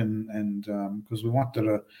board, and because we wanted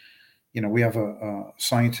to, we have a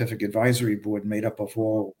scientific advisory board made up of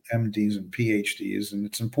all MDs and PhDs, and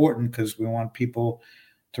it's important because we want people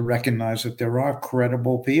to recognize that there are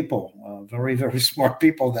credible people, very, very smart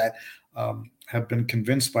people that have been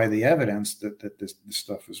convinced by the evidence that this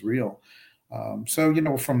stuff is real. So,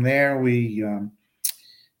 from there we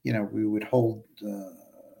would hold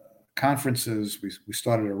conferences. We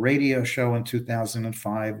started a radio show in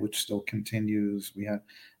 2005, which still continues. We had,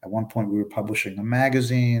 at one point, we were publishing a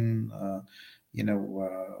magazine.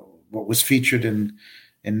 What was featured in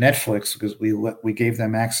Netflix, because we gave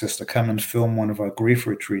them access to come and film one of our grief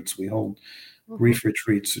retreats. We hold grief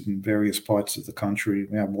retreats in various parts of the country.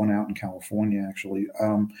 We have one out in California, actually.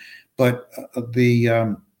 But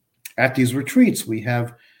at these retreats, we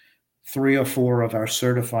have 3 or 4 of our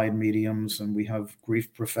certified mediums, and we have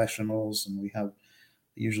grief professionals, and we have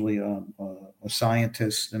usually a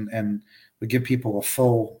scientist, and we give people a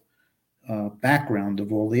full background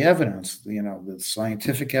of all the evidence, the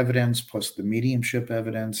scientific evidence plus the mediumship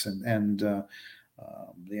evidence, and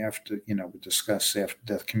we discuss after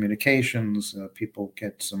death communications. People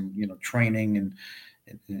get some training and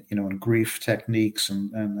in grief techniques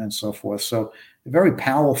and so forth. So very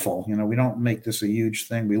powerful. We don't make this a huge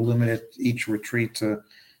thing. We limit each retreat to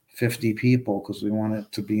 50 people because we want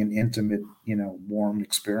it to be an intimate, warm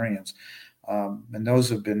experience. And those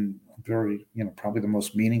have been very, probably the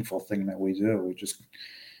most meaningful thing that we do. We just,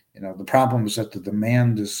 the problem is that the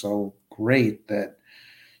demand is so great that,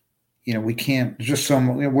 we can't just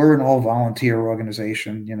we're an all volunteer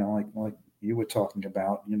organization, like you were talking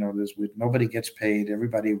about, nobody gets paid.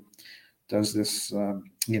 Everybody does this,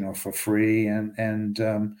 for free. And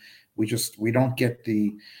we don't get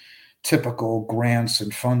the typical grants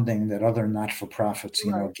and funding that other not-for-profits,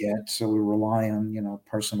 Right. get. So we rely on,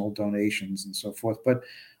 personal donations and so forth.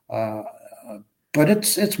 Uh, but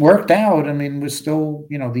it's worked out. I mean, we're still,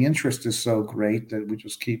 the interest is so great that we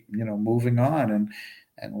just keep, moving on.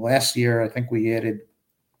 And last year, I think we added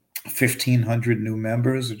 1,500 new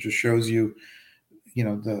members. It just shows you,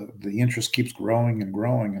 the interest keeps growing and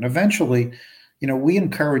growing. And eventually, we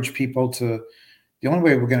encourage people to, the only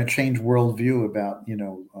way we're going to change worldview about,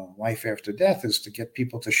 life after death is to get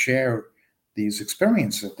people to share these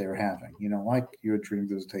experiences that they're having, like your dream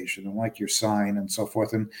visitation and like your sign and so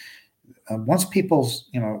forth. And once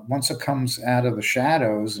once it comes out of the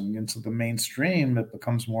shadows and into the mainstream, it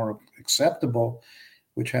becomes more acceptable,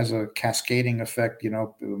 which has a cascading effect.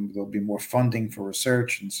 There'll be more funding for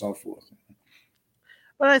research and so forth.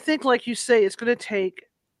 But I think, like you say, it's going to take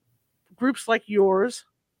groups like yours,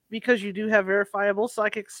 because you do have verifiable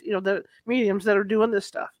psychics, the mediums that are doing this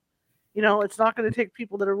stuff. It's not going to take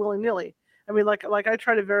people that are willy-nilly. I mean, like I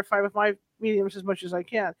try to verify with my mediums as much as I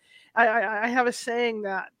can. I have a saying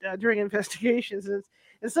that during investigations, and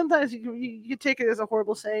sometimes you take it as a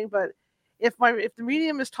horrible saying, but if the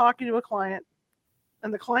medium is talking to a client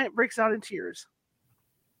and the client breaks out in tears,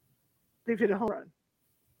 they've hit a home run.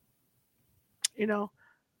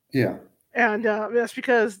 Yeah. And that's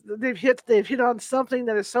because they've hit on something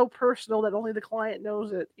that is so personal that only the client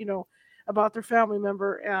knows it, about their family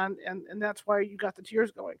member, and that's why you got the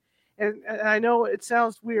tears going. And I know it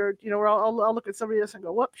sounds weird, where I'll look at somebody else and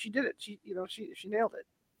go, "Whoop, she did it. She nailed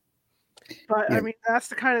it." But Yeah. I mean, that's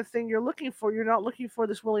the kind of thing you're looking for. You're not looking for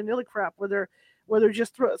this willy-nilly crap where they're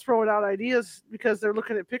just throwing out ideas because they're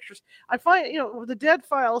looking at pictures. I find, the dead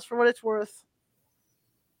files, for what it's worth,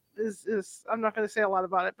 is I'm not going to say a lot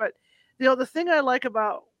about it, but the only thing I like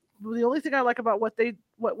about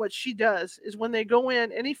what she does is when they go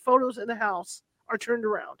in, any photos in the house are turned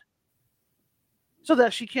around so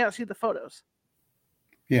that she can't see the photos.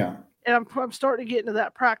 Yeah. And I'm starting to get into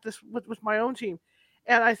that practice with my own team.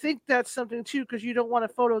 And I think that's something too, because you don't want a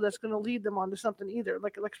photo that's going to lead them onto something either,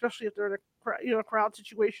 like especially if they're in a crowd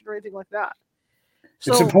situation or anything like that.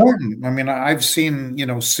 So, it's important. I mean, I've seen,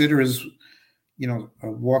 sitters,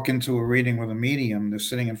 walk into a reading with a medium. They're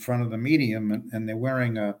sitting in front of the medium, and they're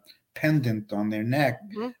wearing a pendant on their neck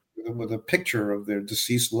with a picture of their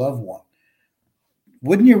deceased loved one.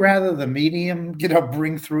 Wouldn't you rather the medium,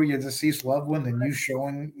 bring through your deceased loved one than you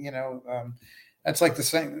showing, that's like the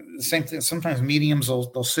same thing. Sometimes mediums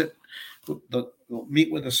they'll sit, they'll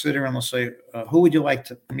meet with a sitter and they'll say, "Who would you like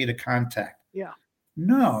me to contact?" Yeah.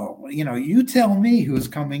 No, you tell me who's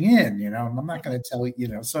coming in. I'm not going to tell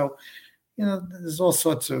you. So, there's all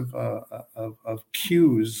sorts of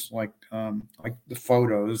cues like the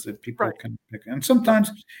photos that people can pick, and sometimes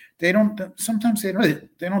they don't. Sometimes they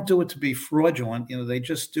don't do it to be fraudulent. They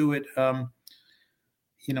just do it,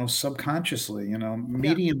 subconsciously.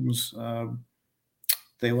 Mediums,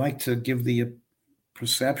 they like to give the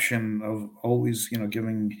perception of always,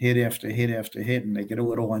 giving hit after hit after hit, and they get a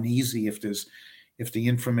little uneasy if the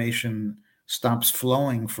information stops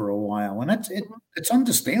flowing for a while, and it's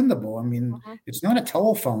understandable. I mean, it's not a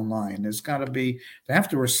telephone line. There's got to be, they have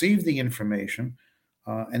to receive the information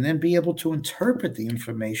and then be able to interpret the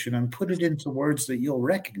information and put it into words that you'll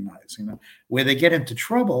recognize. Where they get into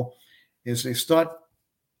trouble is they start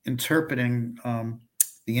interpreting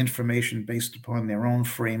the information based upon their own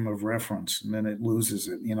frame of reference, and then it loses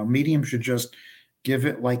it. Mediums should just give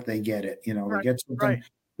it like they get it. They get something. Right.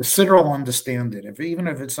 The sitter will understand it. Even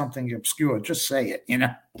if it's something obscure, just say it.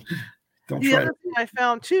 Don't the try. other thing I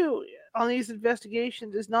found too on these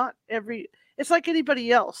investigations is not every. It's like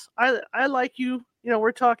anybody else. I like you.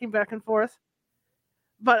 We're talking back and forth,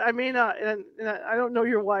 but I may not. And I don't know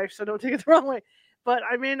your wife, so don't take it the wrong way. But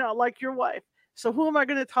I may not like your wife. So who am I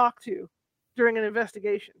going to talk to during an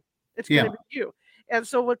investigation? It's going to be you. And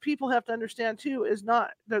so what people have to understand too is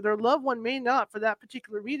not their loved one may not, for that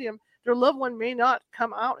particular medium, their loved one may not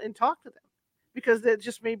come out and talk to them because that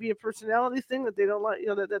just may be a personality thing that they don't like,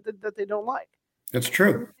 that they don't like. That's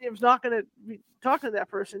true. The medium's not going to be talking to that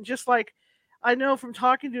person. Just like I know from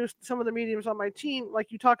talking to some of the mediums on my team,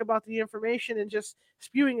 like you talk about the information and just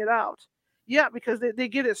spewing it out. Yeah, because they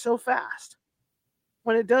get it so fast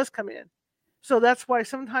when it does come in. So that's why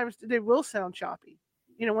sometimes they will sound choppy,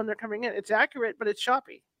 when they're coming in. It's accurate, but it's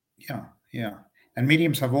choppy. Yeah. And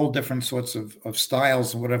mediums have all different sorts of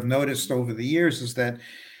styles. And what I've noticed over the years is that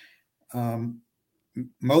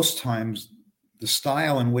most times the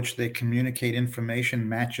style in which they communicate information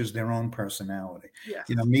matches their own personality. Yes.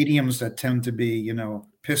 Mediums that tend to be,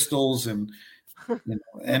 pistols and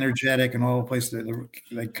energetic and all the places,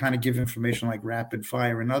 they kind of give information like rapid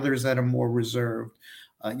fire, and others that are more reserved.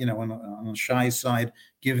 on the shy side,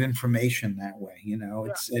 give information that way.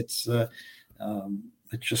 It's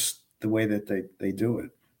just the way that they do it.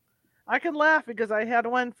 I can laugh because I had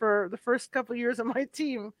one for the first couple of years of my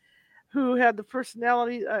team who had the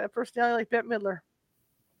personality like Bette Midler.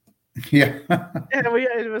 Yeah. And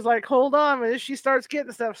it was like, hold on, when she starts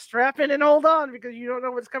getting stuff, strap in and hold on, because you don't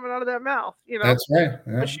know what's coming out of that mouth. That's right.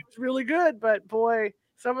 Yeah. But she was really good. But boy,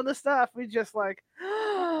 some of the stuff we just like,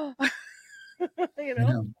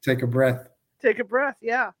 take a breath. Take a breath.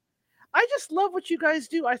 Yeah. I just love what you guys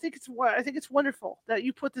do. I think it's wonderful that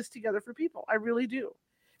you put this together for people. I really do.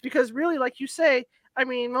 Because really, like you say, I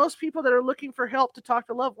mean, most people that are looking for help to talk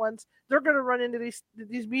to loved ones, they're going to run into these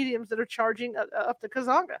mediums that are charging up the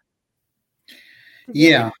kazanga.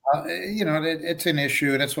 Yeah, it's an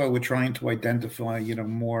issue. That's why we're trying to identify,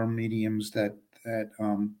 more mediums that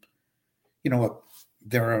look,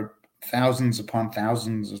 there are thousands upon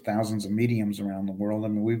thousands of mediums around the world. I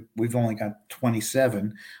mean, we've only got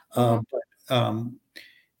 27, but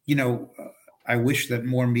I wish that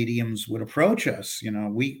more mediums would approach us.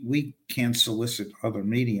 We can't solicit other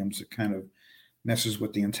mediums. It kind of messes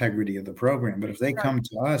with the integrity of the program. But if they come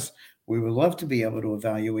to us, we would love to be able to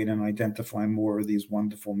evaluate and identify more of these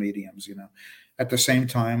wonderful mediums. At the same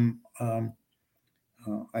time,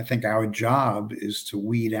 I think our job is to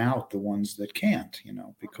weed out the ones that can't.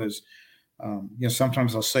 Because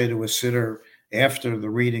sometimes I'll say to a sitter after the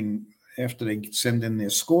reading, after they send in their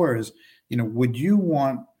scores, would you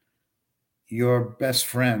want your best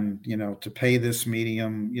friend, to pay this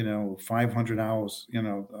medium,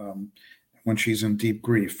 $500, when she's in deep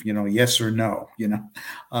grief, yes or no,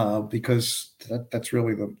 because that's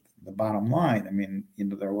really the bottom line. I mean,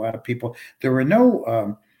 there are a lot of people, there are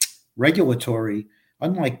no regulatory,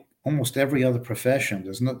 unlike almost every other profession,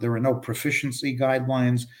 there are no proficiency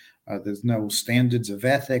guidelines. There's no standards of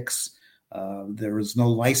ethics. There is no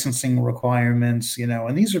licensing requirements,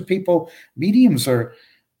 and these are people, mediums are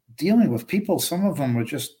dealing with people. Some of them are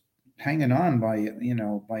just hanging on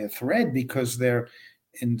by a thread because they're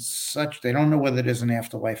they don't know whether there's an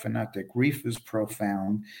afterlife or not. Their grief is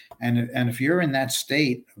profound. And if you're in that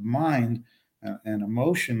state of mind and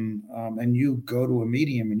emotion, and you go to a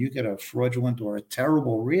medium and you get a fraudulent or a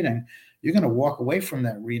terrible reading, you're going to walk away from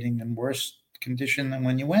that reading in worse condition than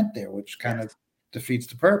when you went there, which kind of defeats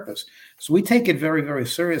the purpose. So we take it very, very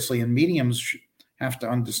seriously, and mediums have to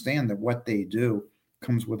understand that what they do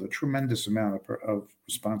comes with a tremendous amount of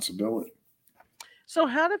responsibility. So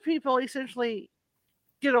how do people essentially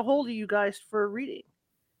get a hold of you guys for a reading?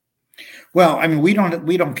 Well, I mean, we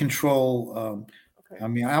don't control. I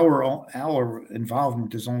mean, our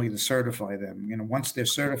involvement is only to certify them. Once they're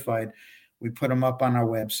certified, we put them up on our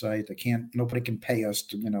website. Nobody can pay us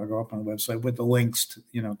to go up on the website with the links to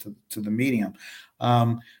the medium.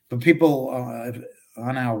 But people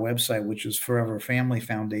on our website, which is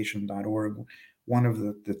foreverfamilyfoundation.org, one of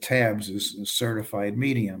the tabs is certified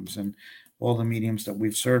mediums, and all the mediums that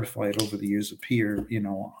we've certified over the years appear,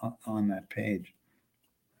 on that page.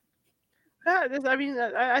 I mean,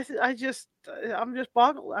 I'm just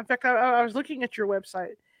boggled. In fact, I was looking at your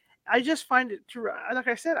website. I just find it, like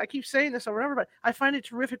I said, I keep saying this over and over, but I find it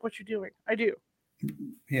terrific what you're doing. I do.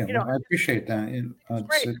 Yeah, I appreciate that. It's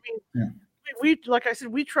great. I mean, we, like I said,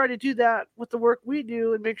 we try to do that with the work we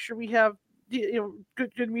do and make sure we have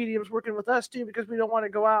good mediums working with us too, because we don't want to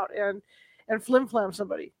go out and flim-flam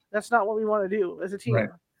somebody. That's not what we want to do as a team. Right.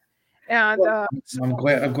 And I'm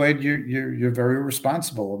glad you're very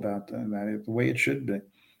responsible about that, the way it should be.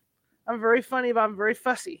 I'm very funny, but I'm very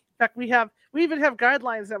fussy. In fact, we even have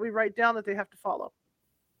guidelines that we write down that they have to follow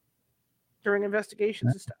during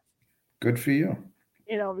investigations and stuff. Good for you.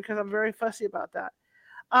 Because I'm very fussy about that.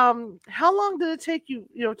 How long did it take you,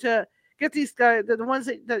 to get these guys, the ones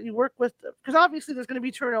that you work with? Because obviously there's going to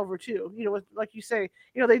be turnover too. With, like you say,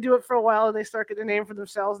 they do it for a while and they start getting a name for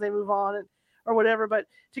themselves, and they move on or whatever. But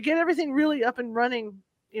to get everything really up and running,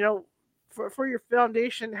 for your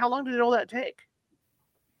foundation, how long did all that take?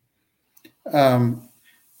 Well,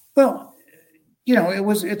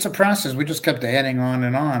 it's a process. We just kept adding on,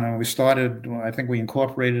 and we started, I think we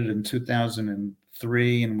incorporated in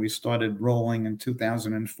 2003, and we started rolling in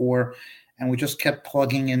 2004, and we just kept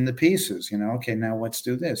plugging in the pieces. Okay, now let's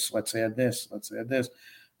do this. Let's add this. Let's add this.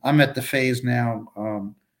 I'm at the phase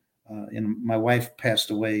now. My wife passed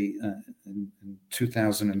away in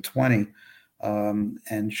 2020,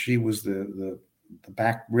 and she was the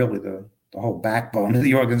whole backbone of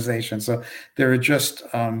the organization. So there are just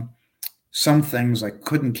some things I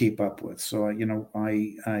couldn't keep up with. So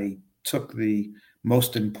I took the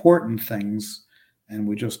most important things, and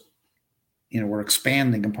we just we're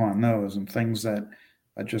expanding upon those, and things that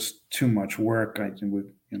just too much work.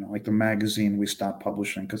 Like the magazine, we stopped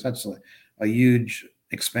publishing because that's a huge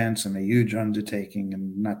expense and a huge undertaking,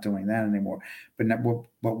 and not doing that anymore.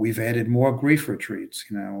 But we've added more grief retreats,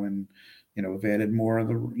 and we've added more of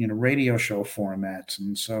the radio show formats,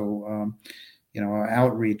 and so our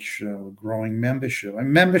outreach, growing membership.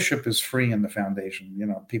 And membership is free in the foundation.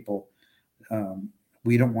 People,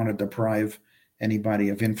 we don't want to deprive anybody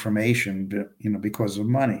of information, because of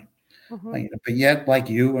money. Mhm. But yet, like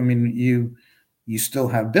you, I mean, you still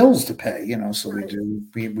have bills to pay. So Right.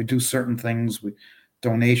 we do certain things.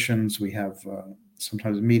 Donations. We have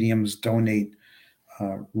sometimes mediums donate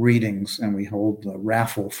readings, and we hold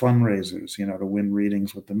raffle fundraisers, to win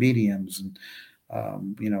readings with the mediums. And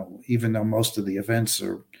even though most of the events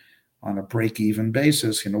are on a break-even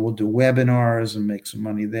basis, we'll do webinars and make some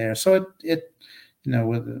money there. So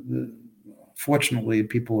fortunately,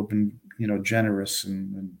 people have been generous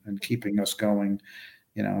and keeping us going.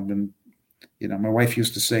 My wife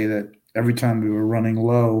used to say that every time we were running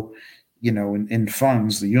low, in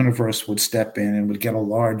funds, the universe would step in and would get a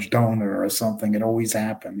large donor or something. It always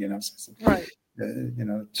happened, Right.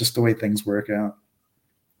 Just the way things work out.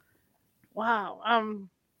 Wow.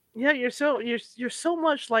 Yeah, you're so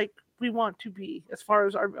much like we want to be as far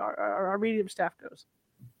as our medium staff goes.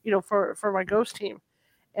 For my ghost team,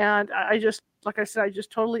 and I just, like I said, I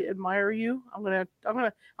just totally admire you. I'm gonna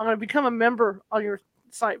become a member on your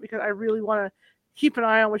site because I really want to keep an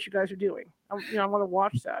eye on what you guys are doing. I want to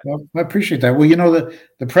watch that. Well, I appreciate that. Well,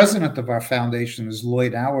 the president of our foundation is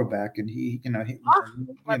Lloyd Auerbach, and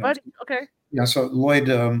My buddy. Okay. Yeah, so Lloyd,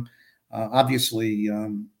 obviously,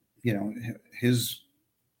 his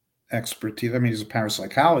expertise. I mean, he's a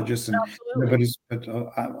parapsychologist, Absolutely. but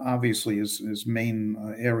obviously his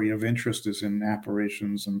main area of interest is in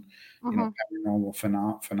apparitions and paranormal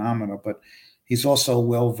phenomena. But he's also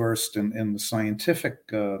well versed in the scientific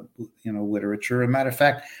literature. As a matter of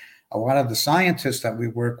fact, a lot of the scientists that we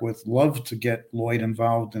work with love to get Lloyd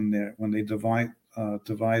involved in when they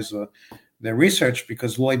devise their research,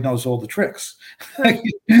 because Lloyd knows all the tricks.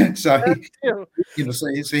 So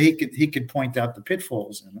he could point out the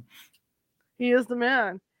pitfalls. He is the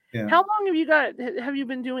man. Yeah. How long have you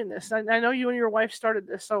been doing this? I know you and your wife started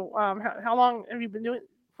this. So how long have you been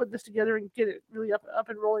put this together and get it really up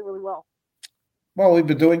and rolling really well? Well, we've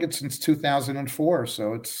been doing it since 2004,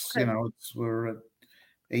 so it's Okay. we're at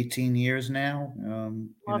 18 years now.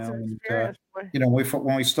 Lots of experience.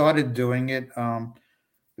 When we started doing it,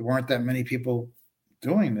 there weren't that many people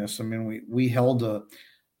doing this. I mean, we held a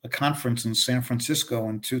conference in San Francisco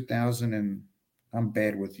in 2000, and I'm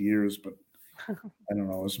bad with years, but I don't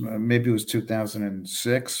know. Maybe it was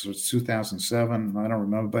 2006 or 2007. I don't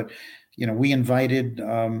remember, but we invited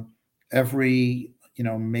every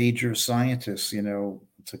major scientists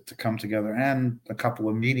to come together, and a couple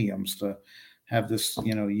of mediums to have this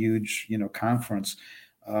huge conference.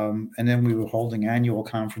 And then we were holding annual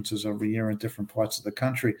conferences every year in different parts of the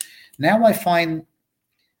country. Now I find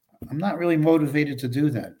I'm not really motivated to do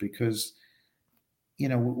that because,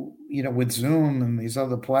 with Zoom and these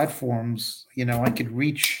other platforms, I could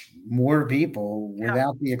reach more people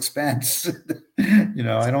without the expense.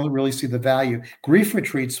 I don't really see the value. Grief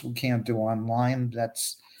retreats we can't do online.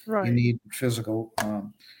 That's right. You need physical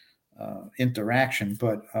interaction,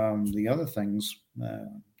 but the other things,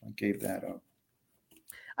 I gave that up.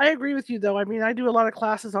 I agree with you, though. I mean, I do a lot of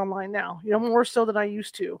classes online now, more so than I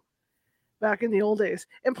used to back in the old days.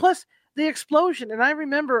 And plus the explosion. And I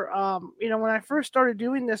remember, when I first started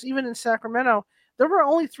doing this, even in Sacramento, there were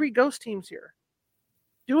only 3 ghost teams here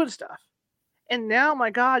doing stuff. And now, my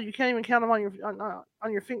God, you can't even count them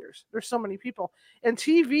on your fingers. There's so many people. And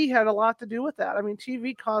TV had a lot to do with that. I mean,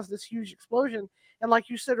 TV caused this huge explosion. And like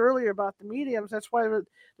you said earlier about the mediums, that's why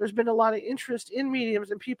there's been a lot of interest in mediums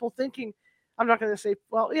and people thinking, I'm not going to say,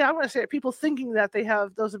 well, yeah, I'm going to say it, people thinking that they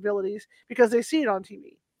have those abilities because they see it on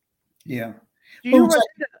TV. Yeah. It's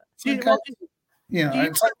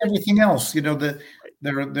like everything else.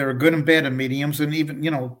 There are good and bad in mediums, and even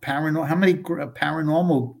paranormal. How many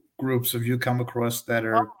paranormal groups have you come across that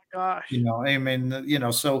are? Oh my gosh! I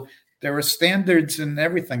mean, so there are standards in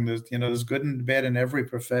everything. There's good and bad in every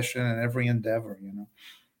profession and every endeavor.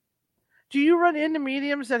 Do you run into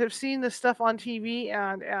mediums that have seen this stuff on TV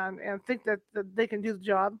and think that they can do the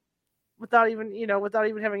job without even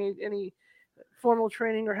having any formal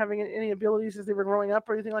training or having any abilities as they were growing up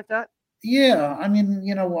or anything like that? Yeah, I mean,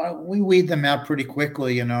 we weed them out pretty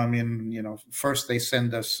quickly. I mean, first they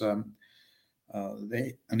send us an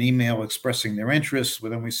email expressing their interests,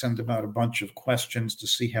 but then we send them out a bunch of questions to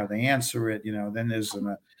see how they answer it. Then there's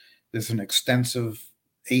an extensive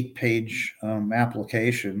 8-page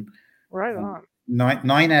application. Right on.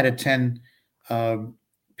 nine out of 10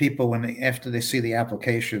 people, after they see the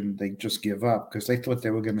application, they just give up because they thought they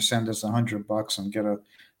were going to send us $100 and get a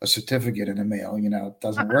certificate in the mail. It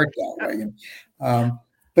doesn't work that way.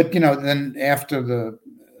 But then after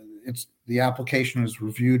the application is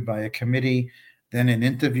reviewed by a committee, then an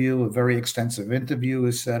interview, a very extensive interview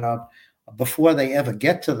is set up before they ever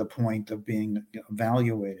get to the point of being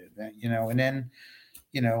evaluated. And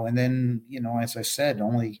then as I said,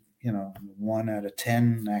 only 1 out of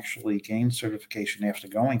 10 actually gain certification after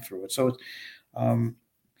going through it. So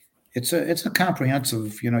it's a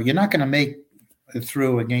comprehensive. You're not going to make it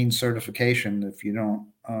through a gain certification if you don't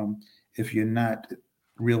if you're not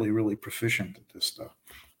really proficient at this stuff.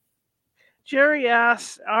 Jerry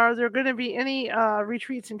asks, are there going to be any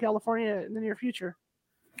retreats in California in the near future?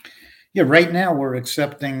 Yeah, right now we're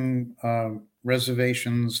accepting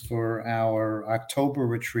reservations for our October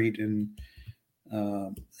retreat in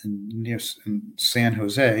San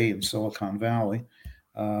Jose in Silicon Valley,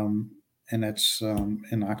 and that's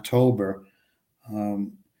in October.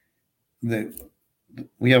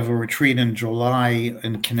 We have a retreat in July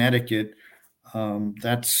in Connecticut.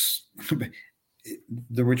 That's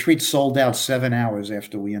the retreat sold out 7 hours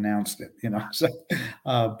after we announced it. So,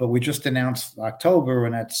 but we just announced October,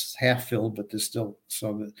 and that's half filled, but there's still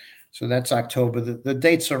so that's October. The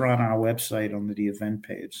dates are on our website under the event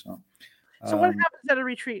page. So what happens at a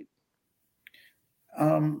retreat?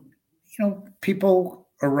 People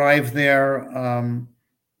arrive there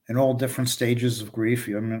in all different stages of grief.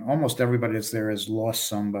 Almost everybody that's there has lost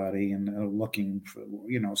somebody and are looking for,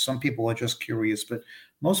 some people are just curious, but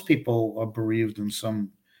most people are bereaved to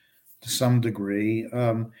some degree.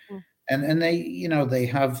 And they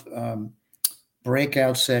have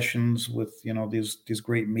breakout sessions with, these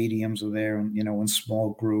great mediums are there, and, in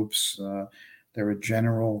small groups. There are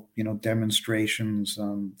general, demonstrations.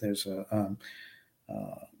 There's a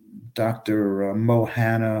Dr. Mo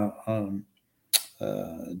Hanna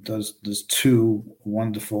does 2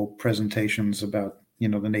 wonderful presentations about, the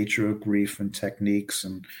nature of grief and techniques.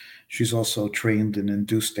 And she's also trained in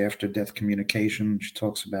induced after-death communication. She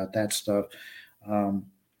talks about that stuff.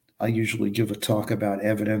 I usually give a talk about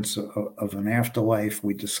evidence of an afterlife.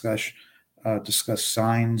 We discuss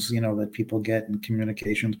signs, that people get in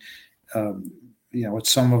communication. At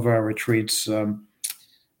some of our retreats,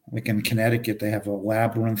 like in Connecticut, they have a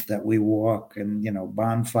labyrinth that we walk, and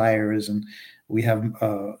bonfires, and we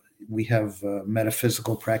have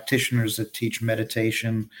metaphysical practitioners that teach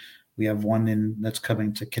meditation. We have one that's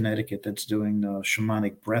coming to Connecticut that's doing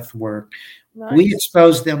shamanic breath work. Nice. We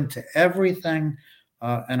expose them to everything,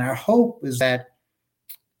 and our hope is that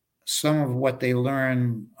some of what they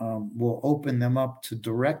learn will open them up to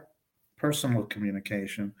direct personal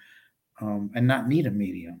communication. And not need a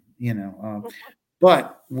medium,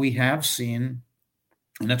 but we have seen,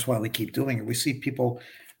 and that's why we keep doing it. We see people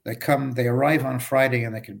that they arrive on Friday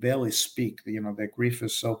and they can barely speak. Their grief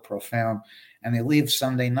is so profound, and they leave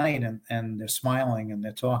Sunday night and they're smiling and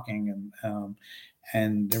they're talking,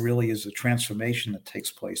 and there really is a transformation that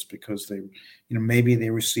takes place because they, maybe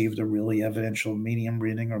they received a really evidential medium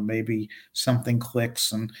reading, or maybe something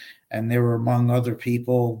clicks, and they're among other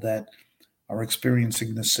people that are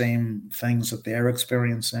experiencing the same things that they're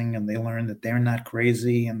experiencing, and they learn that they're not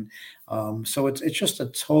crazy. And so it's just a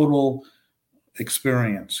total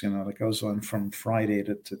experience, that goes on from Friday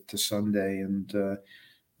to Sunday. And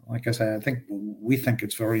like I said, we think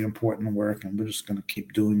it's very important work, and we're just going to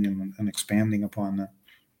keep doing and expanding upon that.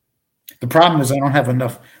 The problem is I don't have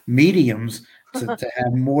enough mediums to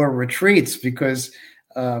have more retreats, because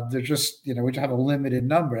they're just, we just have a limited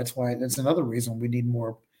number. That's another reason we need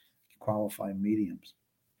more qualified mediums.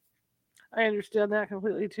 I understand that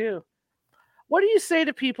completely too. What do you say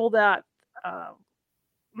to people that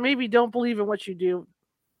maybe don't believe in what you do?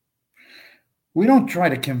 We don't try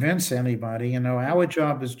to convince anybody. Our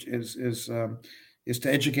job is to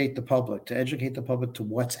educate the public, to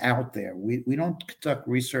what's out there. We don't conduct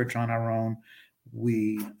research on our own.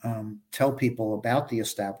 We tell people about the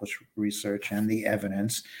established research and the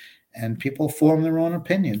evidence, and people form their own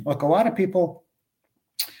opinion. Look, a lot of people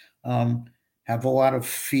have a lot of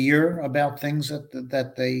fear about things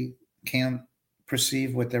that they can't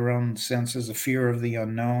perceive with their own senses, a fear of the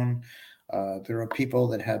unknown. There are people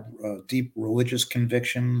that have deep religious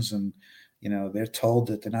convictions, and they're told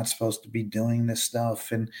that they're not supposed to be doing this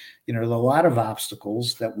stuff. And there are a lot of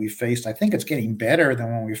obstacles that we faced. I think it's getting better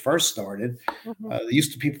than when we first started. Mm-hmm. There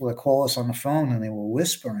used to be people that call us on the phone and they were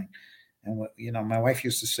whispering. And what, my wife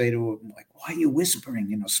used to say to him, like, why are you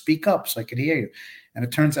whispering? Speak up so I could hear you. And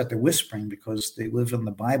it turns out they're whispering because they live in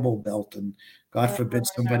the Bible Belt, and God forbid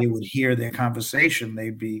somebody would hear their conversation,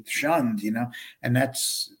 they'd be shunned, and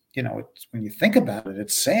that's, it's, when you think about it,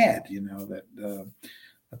 it's sad, that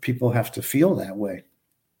people have to feel that way.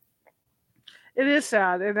 It is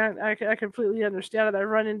sad, and I completely understand it. I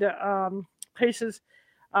run into cases.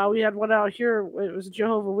 We had one out here. It was a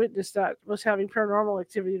Jehovah's Witness that was having paranormal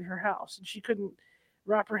activity in her house, and she couldn't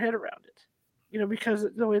wrap her head around it, because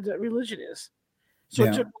of the way that religion is. So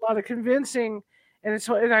It took a lot of convincing, and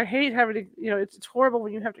I hate having to, it's horrible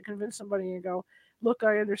when you have to convince somebody and go, look,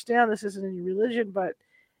 I understand this isn't any religion, but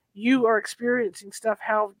you are experiencing stuff.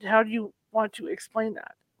 How do you want to explain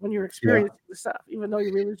that when you're experiencing the stuff, even though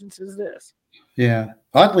your religion says this? Yeah.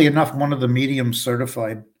 Oddly enough, one of the mediums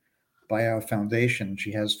certified by our foundation,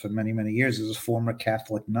 she has for many, many years, is a former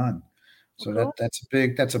Catholic nun. So that's a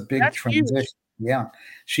big transition. Huge. Yeah.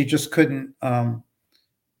 She just couldn't,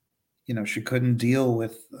 she couldn't deal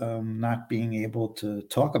with not being able to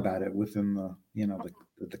talk about it within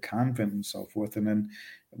the convent and so forth. And then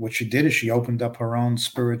what she did is she opened up her own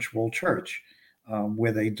spiritual church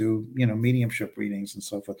where they do, mediumship readings and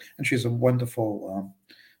so forth. And she's a wonderful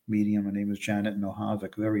medium. Her name is Janet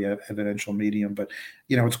Nohavik, very evidential medium. But,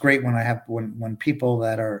 it's great when people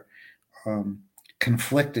that are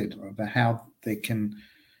conflicted about how they can,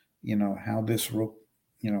 how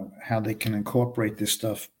they can incorporate this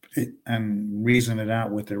stuff and reason it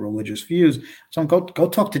out with their religious views. So go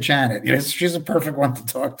talk to Janet. She's a perfect one to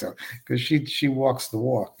talk to because she walks the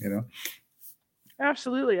walk.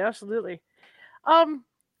 Absolutely.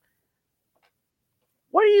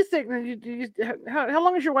 What do you think? How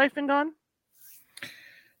long has your wife been gone?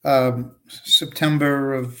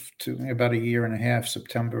 September of about a year and a half.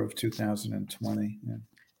 September of 2020. Yeah.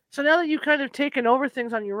 So now that you've kind of taken over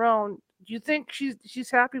things on your own, do you think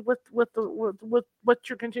she's happy with what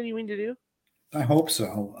you're continuing to do? I hope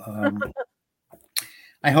so.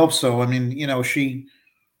 I hope so. I mean, she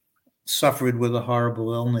suffered with a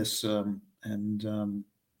horrible illness, and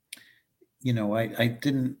I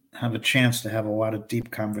didn't have a chance to have a lot of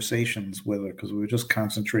deep conversations with her because we were just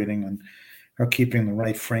concentrating on her keeping the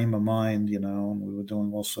right frame of mind, and we were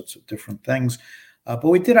doing all sorts of different things. But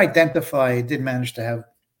we did manage to have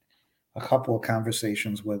a couple of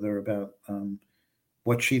conversations with her about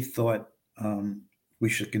what she thought we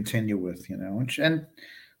should continue with, and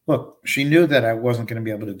look, she knew that I wasn't going to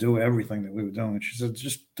be able to do everything that we were doing. She said,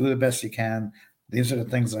 just do the best you can. These are the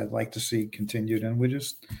things I'd like to see continued. And we're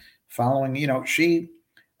just following, she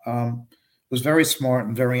was very smart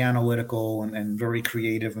and very analytical and very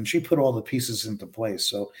creative. And she put all the pieces into place.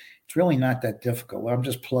 So it's really not that difficult. I'm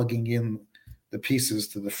just plugging in the pieces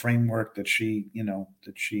to the framework that she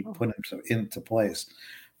put into place.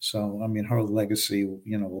 So, I mean, her legacy,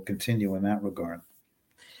 will continue in that regard.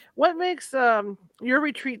 What makes your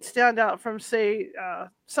retreat stand out from, say,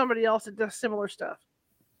 somebody else that does similar stuff?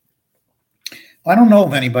 I don't know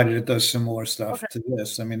of anybody that does similar stuff to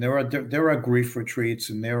this. I mean, there are grief retreats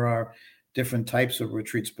and there are different types of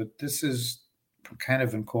retreats, but this is kind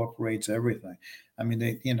of incorporates everything. I mean,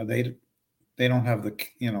 they don't have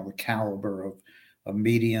the caliber of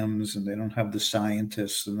mediums, and they don't have the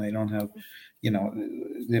scientists, and they don't have,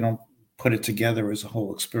 they don't put it together as a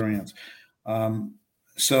whole experience.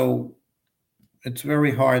 So it's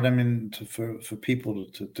very hard. I mean, for people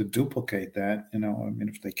to duplicate that, I mean,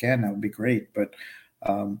 if they can, that would be great. But,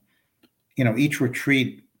 each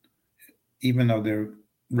retreat, even though they're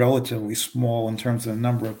relatively small in terms of the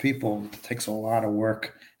number of people, it takes a lot of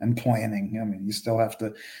work and planning. I mean, you still have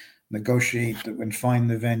to negotiate and find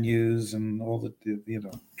the venues and all the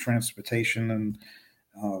transportation and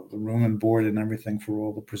the room and board and everything for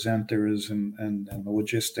all the presenters and the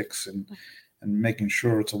logistics and making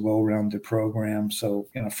sure it's a well-rounded program. So,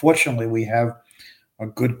 fortunately, we have a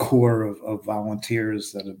good core of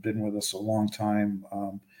volunteers that have been with us a long time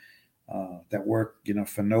that work,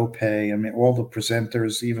 for no pay. I mean, all the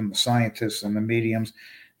presenters, even the scientists and the mediums,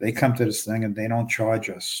 they come to this thing and they don't charge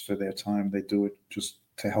us for their time. They do it just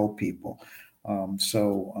to help people.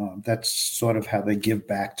 So that's sort of how they give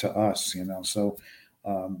back to us, So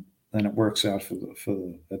then it works out for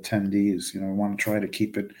the attendees. We want to try to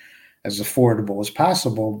keep it as affordable as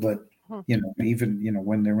possible, but even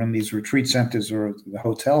when they're in these retreat centers or the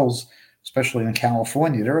hotels, especially in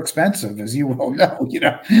California, they're expensive, as you well know.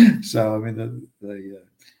 So I mean,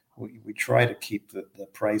 we try to keep the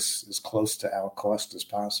price as close to our cost as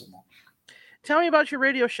possible. Tell me about your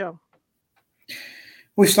radio show.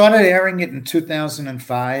 We started airing it in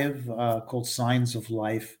 2005, called Signs of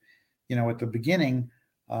Life. At the beginning,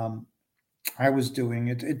 I was doing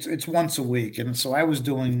it. It's once a week, and so I was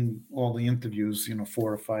doing all the interviews.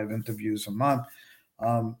 4 or 5 interviews a month,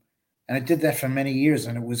 um, and I did that for many years.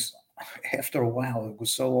 And it was after a while, it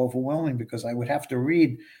was so overwhelming because I would have to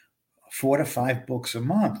read 4 to 5 books a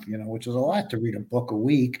month. Which is a lot to read a book a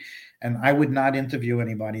week. And I would not interview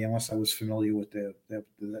anybody unless I was familiar with their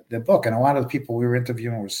book. And a lot of the people we were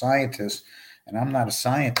interviewing were scientists, and I'm not a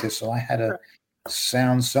scientist, so I had to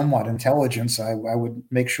sound somewhat intelligent. So I would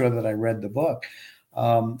make sure that I read the book.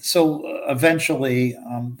 So eventually,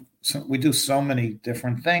 so we do so many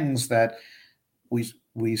different things that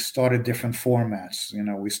we started different formats.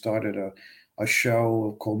 We started a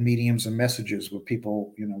show called Mediums and Messages, where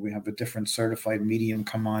people, we have a different certified medium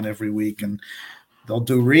come on every week, and they'll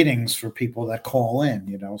do readings for people that call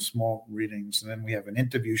in, small readings. And then we have an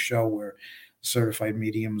interview show where certified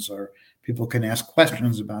mediums or people can ask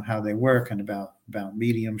questions about how they work and about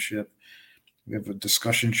mediumship. We have a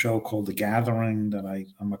discussion show called The Gathering that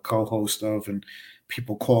I'm a co-host of, and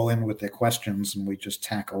people call in with their questions, and we just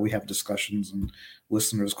tackle. We have discussions, and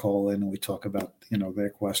listeners call in, and we talk about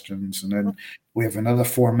their questions. And then we have another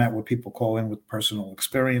format where people call in with personal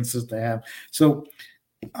experiences they have. So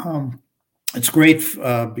it's great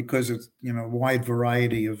because it's a wide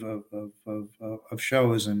variety of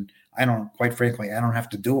shows, and quite frankly, I don't have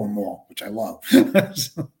to do them all, which I love.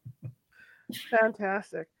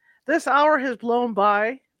 Fantastic. This hour has blown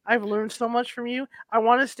by. I've learned so much from you. I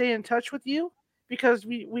want to stay in touch with you because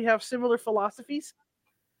we have similar philosophies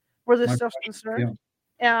where this stuff's concerned.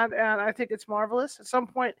 Yeah. And I think it's marvelous. At some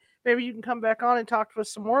point, maybe you can come back on and talk to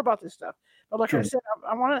us some more about this stuff. But like I said,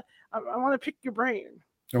 I want to pick your brain.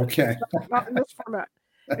 Okay. Not in this format.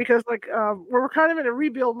 Because we're kind of in a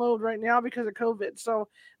rebuild mode right now because of COVID. So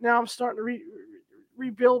now I'm starting to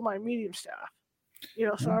rebuild my medium staff.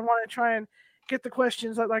 So I want to try and get the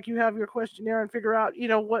questions like you have your questionnaire and figure out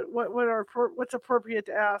what's appropriate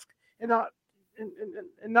to ask and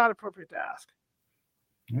not appropriate to ask.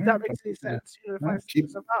 If that makes any sense.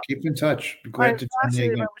 Keep in touch. I'm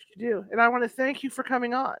fascinated by what you do, and I want to thank you for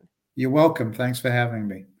coming on. You're welcome. Thanks for having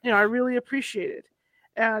me. I really appreciate it,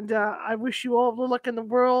 and I wish you all the luck in the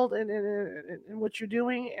world and what you're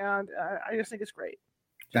doing, and I just think it's great.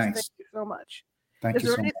 Thanks. Thank you so much. Is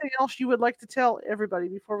there anything else you would like to tell everybody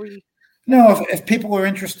before we? No, if people are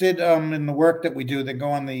interested in the work that we do, they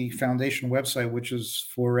go on the foundation website, which is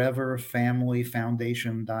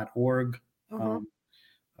foreverfamilyfoundation.org.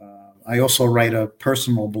 I also write a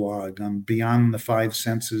personal blog on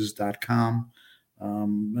beyondthefivesenses.com.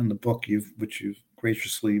 And the book which you've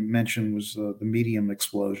graciously mentioned was the Medium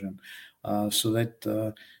Explosion. So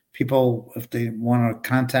that people, if they want to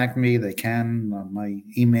contact me, they can. My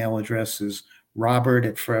email address is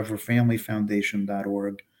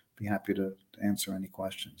robert@foreverfamilyfoundation.org. Be happy to answer any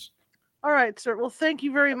questions. All right, sir. Well, thank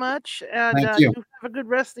you very much, and thank you. You have a good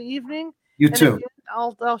rest of the evening. You too. Again,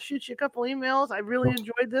 I'll shoot you a couple emails. I really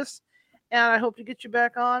enjoyed this, and I hope to get you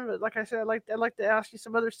back on. But like I said, I'd like to ask you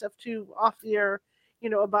some other stuff too off the air.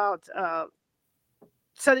 About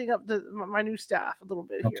setting up my new staff a little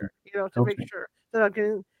bit here. To make sure that I'm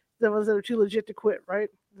getting the ones that are too legit to quit.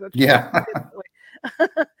 Right? Yeah.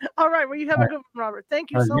 All right. Well, you have a good one, Robert.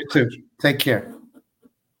 Thank you so much. You too. Take care.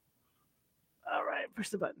 All right, push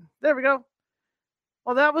the button. There we go.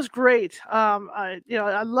 Well, that was great. I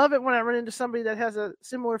love it when I run into somebody that has a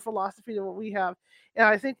similar philosophy to what we have, and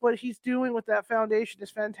I think what he's doing with that foundation is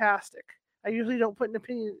fantastic. I usually don't put an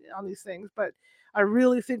opinion on these things, but I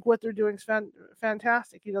really think what they're doing is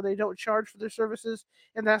fantastic. They don't charge for their services,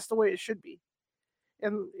 and that's the way it should be,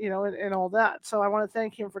 and and all that. So I want to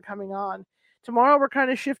thank him for coming on. Tomorrow we're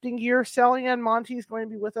kind of shifting gears. Sally Ann Monty is going to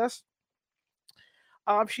be with us.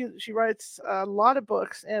 She writes a lot of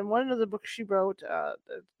books, and one of the books she wrote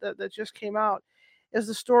that just came out is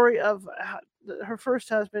the story of her first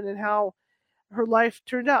husband and how her life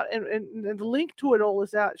turned out. And the link to it all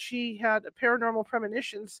is that she had paranormal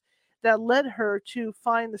premonitions that led her to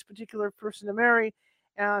find this particular person to marry,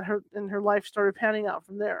 and her life started panning out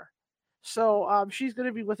from there. So she's going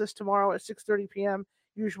to be with us tomorrow at 6:30 p.m.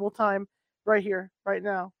 usual time, right here, right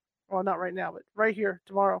now. Well, not right now, but right here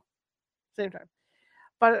tomorrow, same time.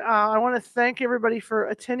 But I want to thank everybody for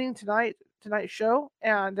attending tonight's show,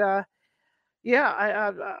 and I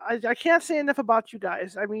can't say enough about you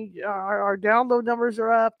guys. I mean, our download numbers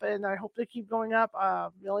are up, and I hope they keep going up.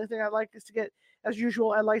 The only thing I'd like is to get, as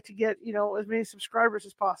usual, I'd like to get as many subscribers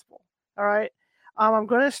as possible. All right, I'm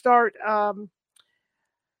going to start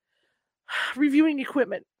reviewing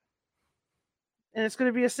equipment. And it's going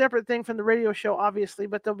to be a separate thing from the radio show, obviously,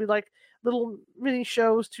 but there'll be like little mini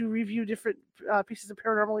shows to review different pieces of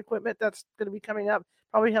paranormal equipment. That's going to be coming up.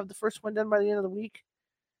 Probably have the first one done by the end of the week.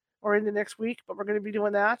 or in the next week, but we're going to be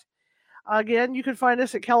doing that. Again, you can find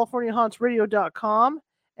us at CaliforniaHauntsRadio.com,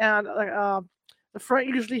 and the front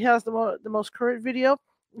usually has the most current video.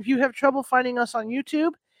 If you have trouble finding us on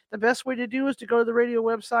YouTube, the best way to do is to go to the radio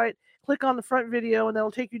website, click on the front video, and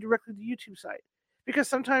that'll take you directly to the YouTube site, because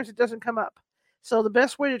sometimes it doesn't come up. So the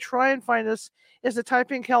best way to try and find us is to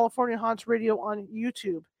type in California Haunts Radio on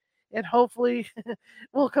YouTube, and hopefully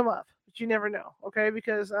we'll come up, but you never know, okay?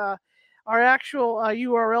 Because our actual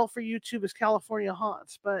URL for YouTube is California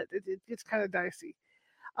Haunts, but it gets kind of dicey.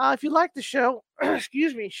 If you like the show,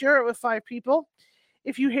 excuse me, share it with 5 people.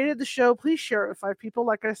 If you hated the show, please share it with 5 people.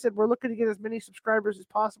 Like I said, we're looking to get as many subscribers as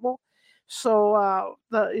possible. So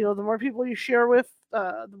the more people you share with,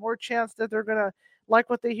 the more chance that they're gonna like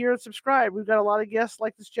what they hear and subscribe. We've got a lot of guests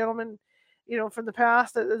like this gentleman, from the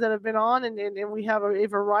past that have been on, and we have a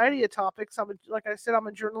variety of topics. Like I said, I'm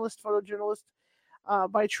a journalist, photojournalist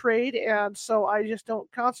by trade, and so I just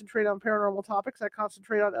don't concentrate on paranormal topics. I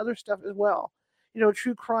concentrate on other stuff as well.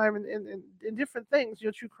 True crime and different things.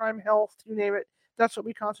 True crime, health, you name it. That's what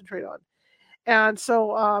we concentrate on. And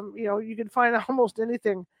so, you can find almost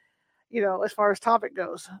anything, as far as topic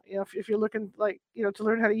goes. If you're looking to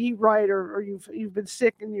learn how to eat right, or you've been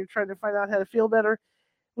sick and you're trying to find out how to feel better,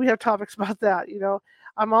 we have topics about that.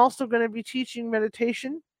 I'm also going to be teaching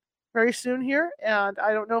meditation very soon here, and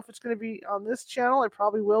I don't know if it's going to be on this channel. It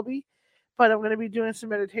probably will be, but I'm going to be doing some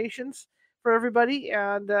meditations for everybody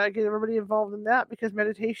and get everybody involved in that, because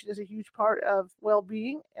meditation is a huge part of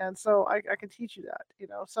well-being, and so I can teach you that.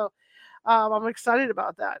 So I'm excited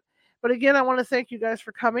about that. But again, I want to thank you guys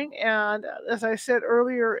for coming, and as I said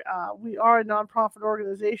earlier, we are a nonprofit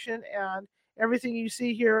organization, and everything you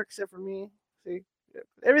see here, except for me,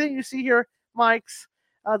 everything you see here, mics,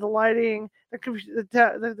 the lighting,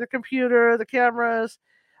 the computer, the cameras,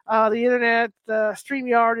 the internet, the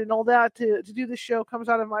StreamYard, and all that to do the show comes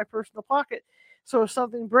out of my personal pocket. So if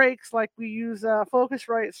something breaks, like we use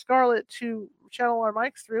Focusrite Scarlett to channel our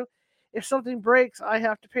mics through, if something breaks, I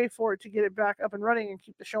have to pay for it to get it back up and running and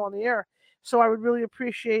keep the show on the air. So I would really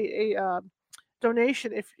appreciate a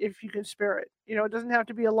donation if you can spare it. It doesn't have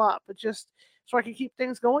to be a lot, but just so I can keep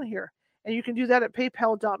things going here. And you can do that at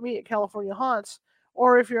paypal.me at California Haunts.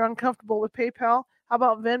 Or if you're uncomfortable with PayPal, how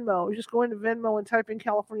about Venmo? You just go into Venmo and type in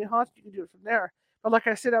California Haunts. You can do it from there. But like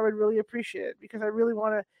I said, I would really appreciate it, because I really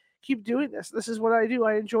want to keep doing this. This is what I do.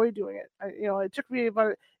 I enjoy doing it. It took me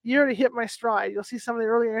about a year to hit my stride. You'll see some of the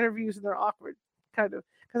earlier interviews, and they're awkward, kind of,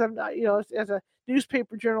 because I'm not, as a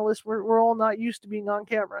newspaper journalist, we're all not used to being on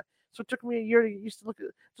camera. So it took me a year to get used to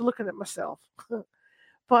looking at myself.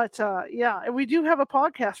 But yeah, and we do have a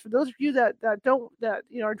podcast for those of you that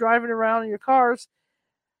are driving around in your cars.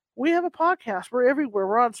 We have a podcast. We're everywhere.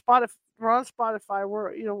 We're on Spotify.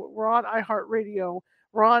 We're on iHeartRadio.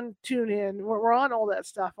 We're on TuneIn. We're on all that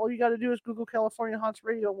stuff. All you got to do is Google California Haunts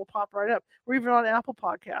Radio, and we'll pop right up. We're even on Apple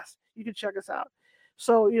Podcasts. You can check us out.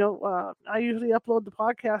 So I usually upload the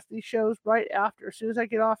podcast, these shows, right after. As soon as I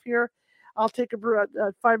get off here, I'll take a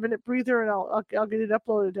 5-minute breather, and I'll get it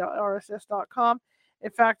uploaded to rss.com. In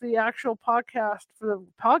fact, the actual podcast for the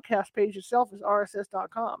podcast page itself is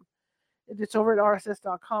rss.com. It's over at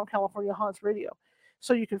rss.com, California Haunts Radio.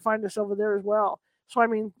 So you can find us over there as well. So, I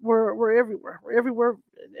mean, we're everywhere. We're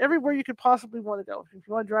everywhere you could possibly want to go. If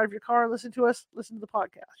you want to drive your car and listen to us, listen to the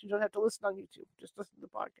podcast. You don't have to listen on YouTube. Just listen to the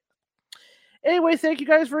podcast. Anyway, thank you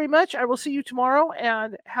guys very much. I will see you tomorrow,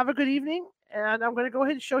 and have a good evening. And I'm going to go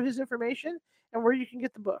ahead and show his information and where you can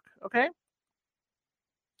get the book, okay?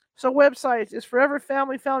 So website is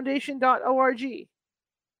foreverfamilyfoundation.org.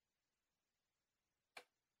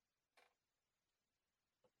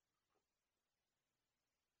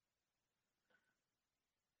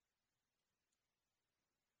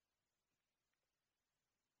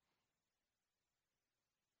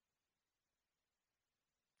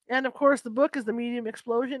 And of course, the book is The Medium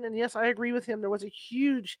Explosion. And yes, I agree with him. There was a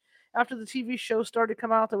huge, after the TV show started to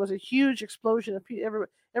come out, there was a huge explosion of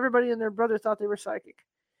everybody and their brother thought they were psychic.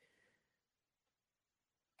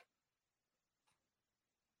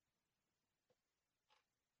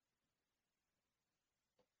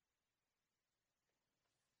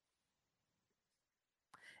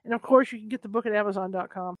 And of course, you can get the book at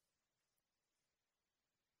Amazon.com.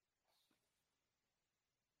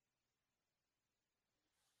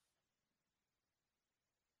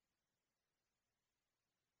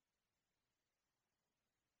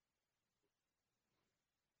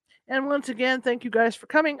 And once again, thank you guys for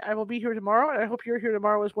coming. I will be here tomorrow, and I hope you're here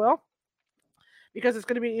tomorrow as well, because it's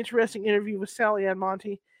going to be an interesting interview with Sally Ann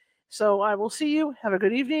Monty. So I will see you. Have a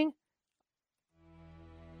good evening.